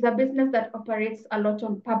business that operates a lot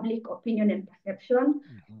on public opinion and perception.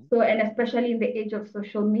 So, and especially in the age of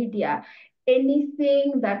social media,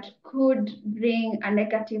 anything that could bring a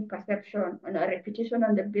negative perception on a reputation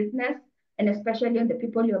on the business, and especially on the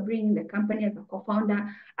people you're bringing the company as a co-founder,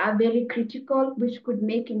 are very critical, which could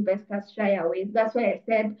make investors shy away. That's why I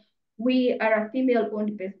said we are a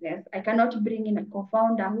female-owned business. I cannot bring in a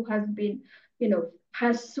co-founder who has been,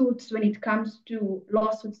 has suits when it comes to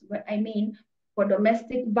lawsuits. I mean, for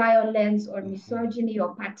domestic violence or misogyny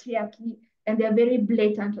or patriarchy, and they're very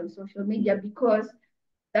blatant on social media, because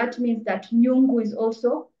that means that Nyungu is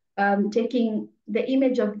also taking the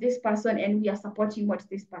image of this person, and we are supporting what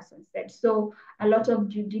this person said. So a lot of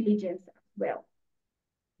due diligence as well.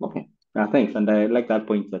 Okay, thanks. And I like that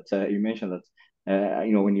point that you mentioned that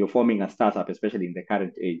when you're forming a startup, especially in the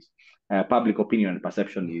current age, public opinion and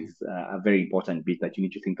perception is a very important bit that you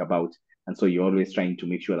need to think about. And so you're always trying to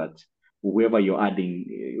make sure that whoever you're adding,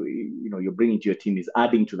 you're bringing to your team is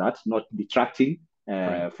adding to that, not detracting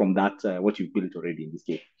from that, what you've built already in this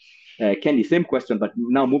case. Kenny, same question, but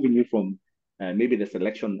now moving you from maybe the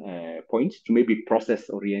selection point to maybe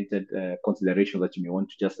process-oriented considerations that you may want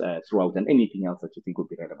to just throw out, and anything else that you think would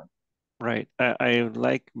be relevant. Right. I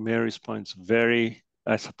like Mary's points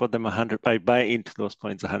I support them 100. I buy into those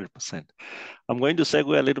points 100%. I'm going to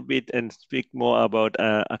segue a little bit and speak more about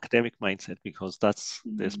academic mindset, because that's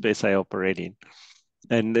the space I operate in.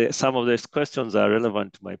 And some of these questions are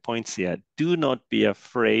relevant to my points here. Do not be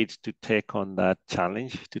afraid to take on that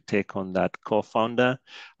challenge, to take on that co-founder.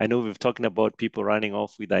 I know we've talking about people running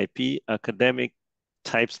off with IP. Academic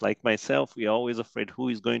types like myself, we are always afraid who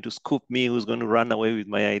is going to scoop me, who's going to run away with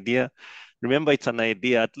my idea. Remember, it's an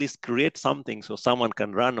idea. At least create something so someone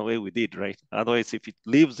can run away with it, right? Otherwise, if it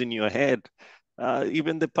lives in your head,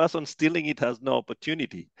 even the person stealing it has no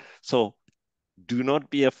opportunity. So do not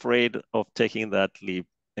be afraid of taking that leap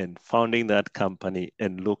and founding that company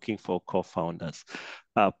and looking for co-founders.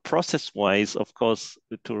 Process-wise, of course,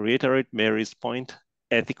 to reiterate Mary's point,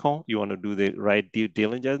 ethical, you want to do the right due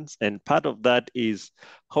diligence. And part of that is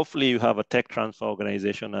hopefully you have a tech transfer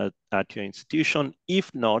organization at your institution.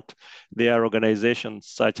 If not, there are organizations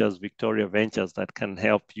such as Victoria Ventures that can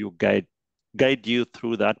help you guide you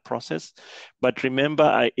through that process. But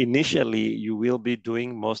remember, initially, you will be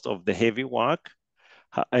doing most of the heavy work.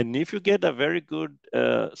 And if you get a very good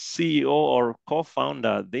CEO or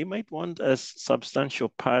co-founder, they might want a substantial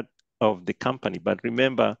part of the company. But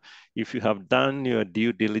remember, if you have done your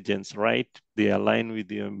due diligence right, they align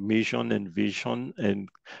with your mission and vision and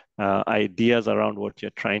ideas around what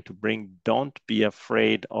you're trying to bring, don't be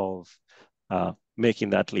afraid of making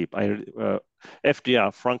that leap.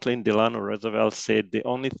 FDR, Franklin Delano Roosevelt, said the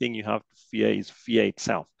only thing you have to fear is fear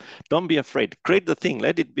itself. Don't be afraid. Create the thing.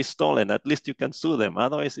 Let it be stolen. At least you can sue them.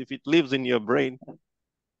 Otherwise, if it lives in your brain,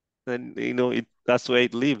 then that's where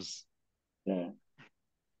it lives. Yeah.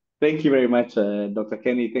 Thank you very much, Dr.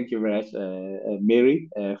 Kenny. Thank you very much,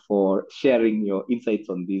 Mary, for sharing your insights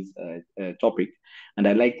on this topic. And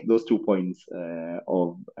I like those 2 points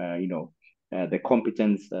of the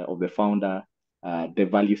competence of the founder, the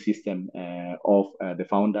value system of the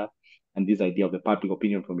founder, and this idea of the public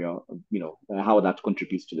opinion from your, how that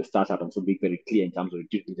contributes to the startup. And so be very clear in terms of the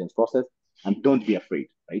due diligence process, and don't be afraid,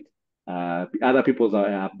 right? Other people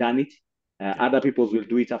have done it. Other people will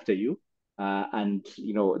do it after you. And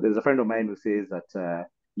there's a friend of mine who says that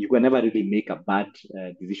you can never really make a bad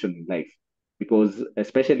decision in life, because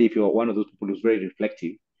especially if you're one of those people who's very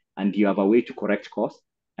reflective and you have a way to correct course,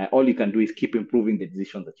 all you can do is keep improving the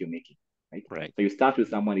decisions that you're making, right? Right. So you start with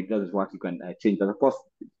someone, if it doesn't work, you can change that. Of course,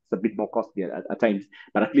 it's a bit more costly at times,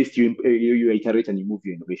 but at least you iterate and you move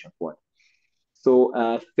your innovation forward.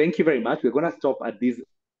 So thank you very much. We're going to stop at this.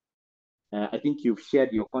 I think you've shared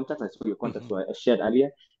your contacts. I saw your contacts were shared earlier.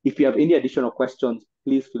 If you have any additional questions,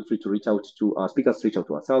 please feel free to reach out to our speakers, reach out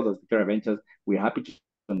to ourselves as Victoria Ventures. We're happy to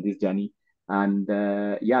on this journey. And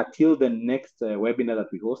till the next webinar that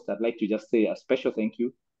we host, I'd like to just say a special thank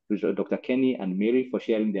you to Dr. Kenny and Mary for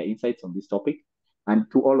sharing their insights on this topic, and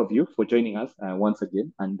to all of you for joining us once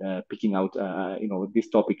again and picking out this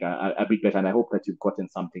topic a bit better. And I hope that you've gotten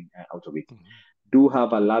something out of it. Do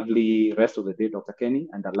have a lovely rest of the day, Dr. Kenny,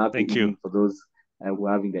 and a lovely evening for those who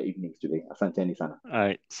are having their evenings today. Asanteni sana. All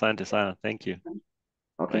right, asante sana. Thank you.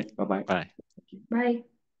 Okay, bye-bye. Bye. Thank you. Bye.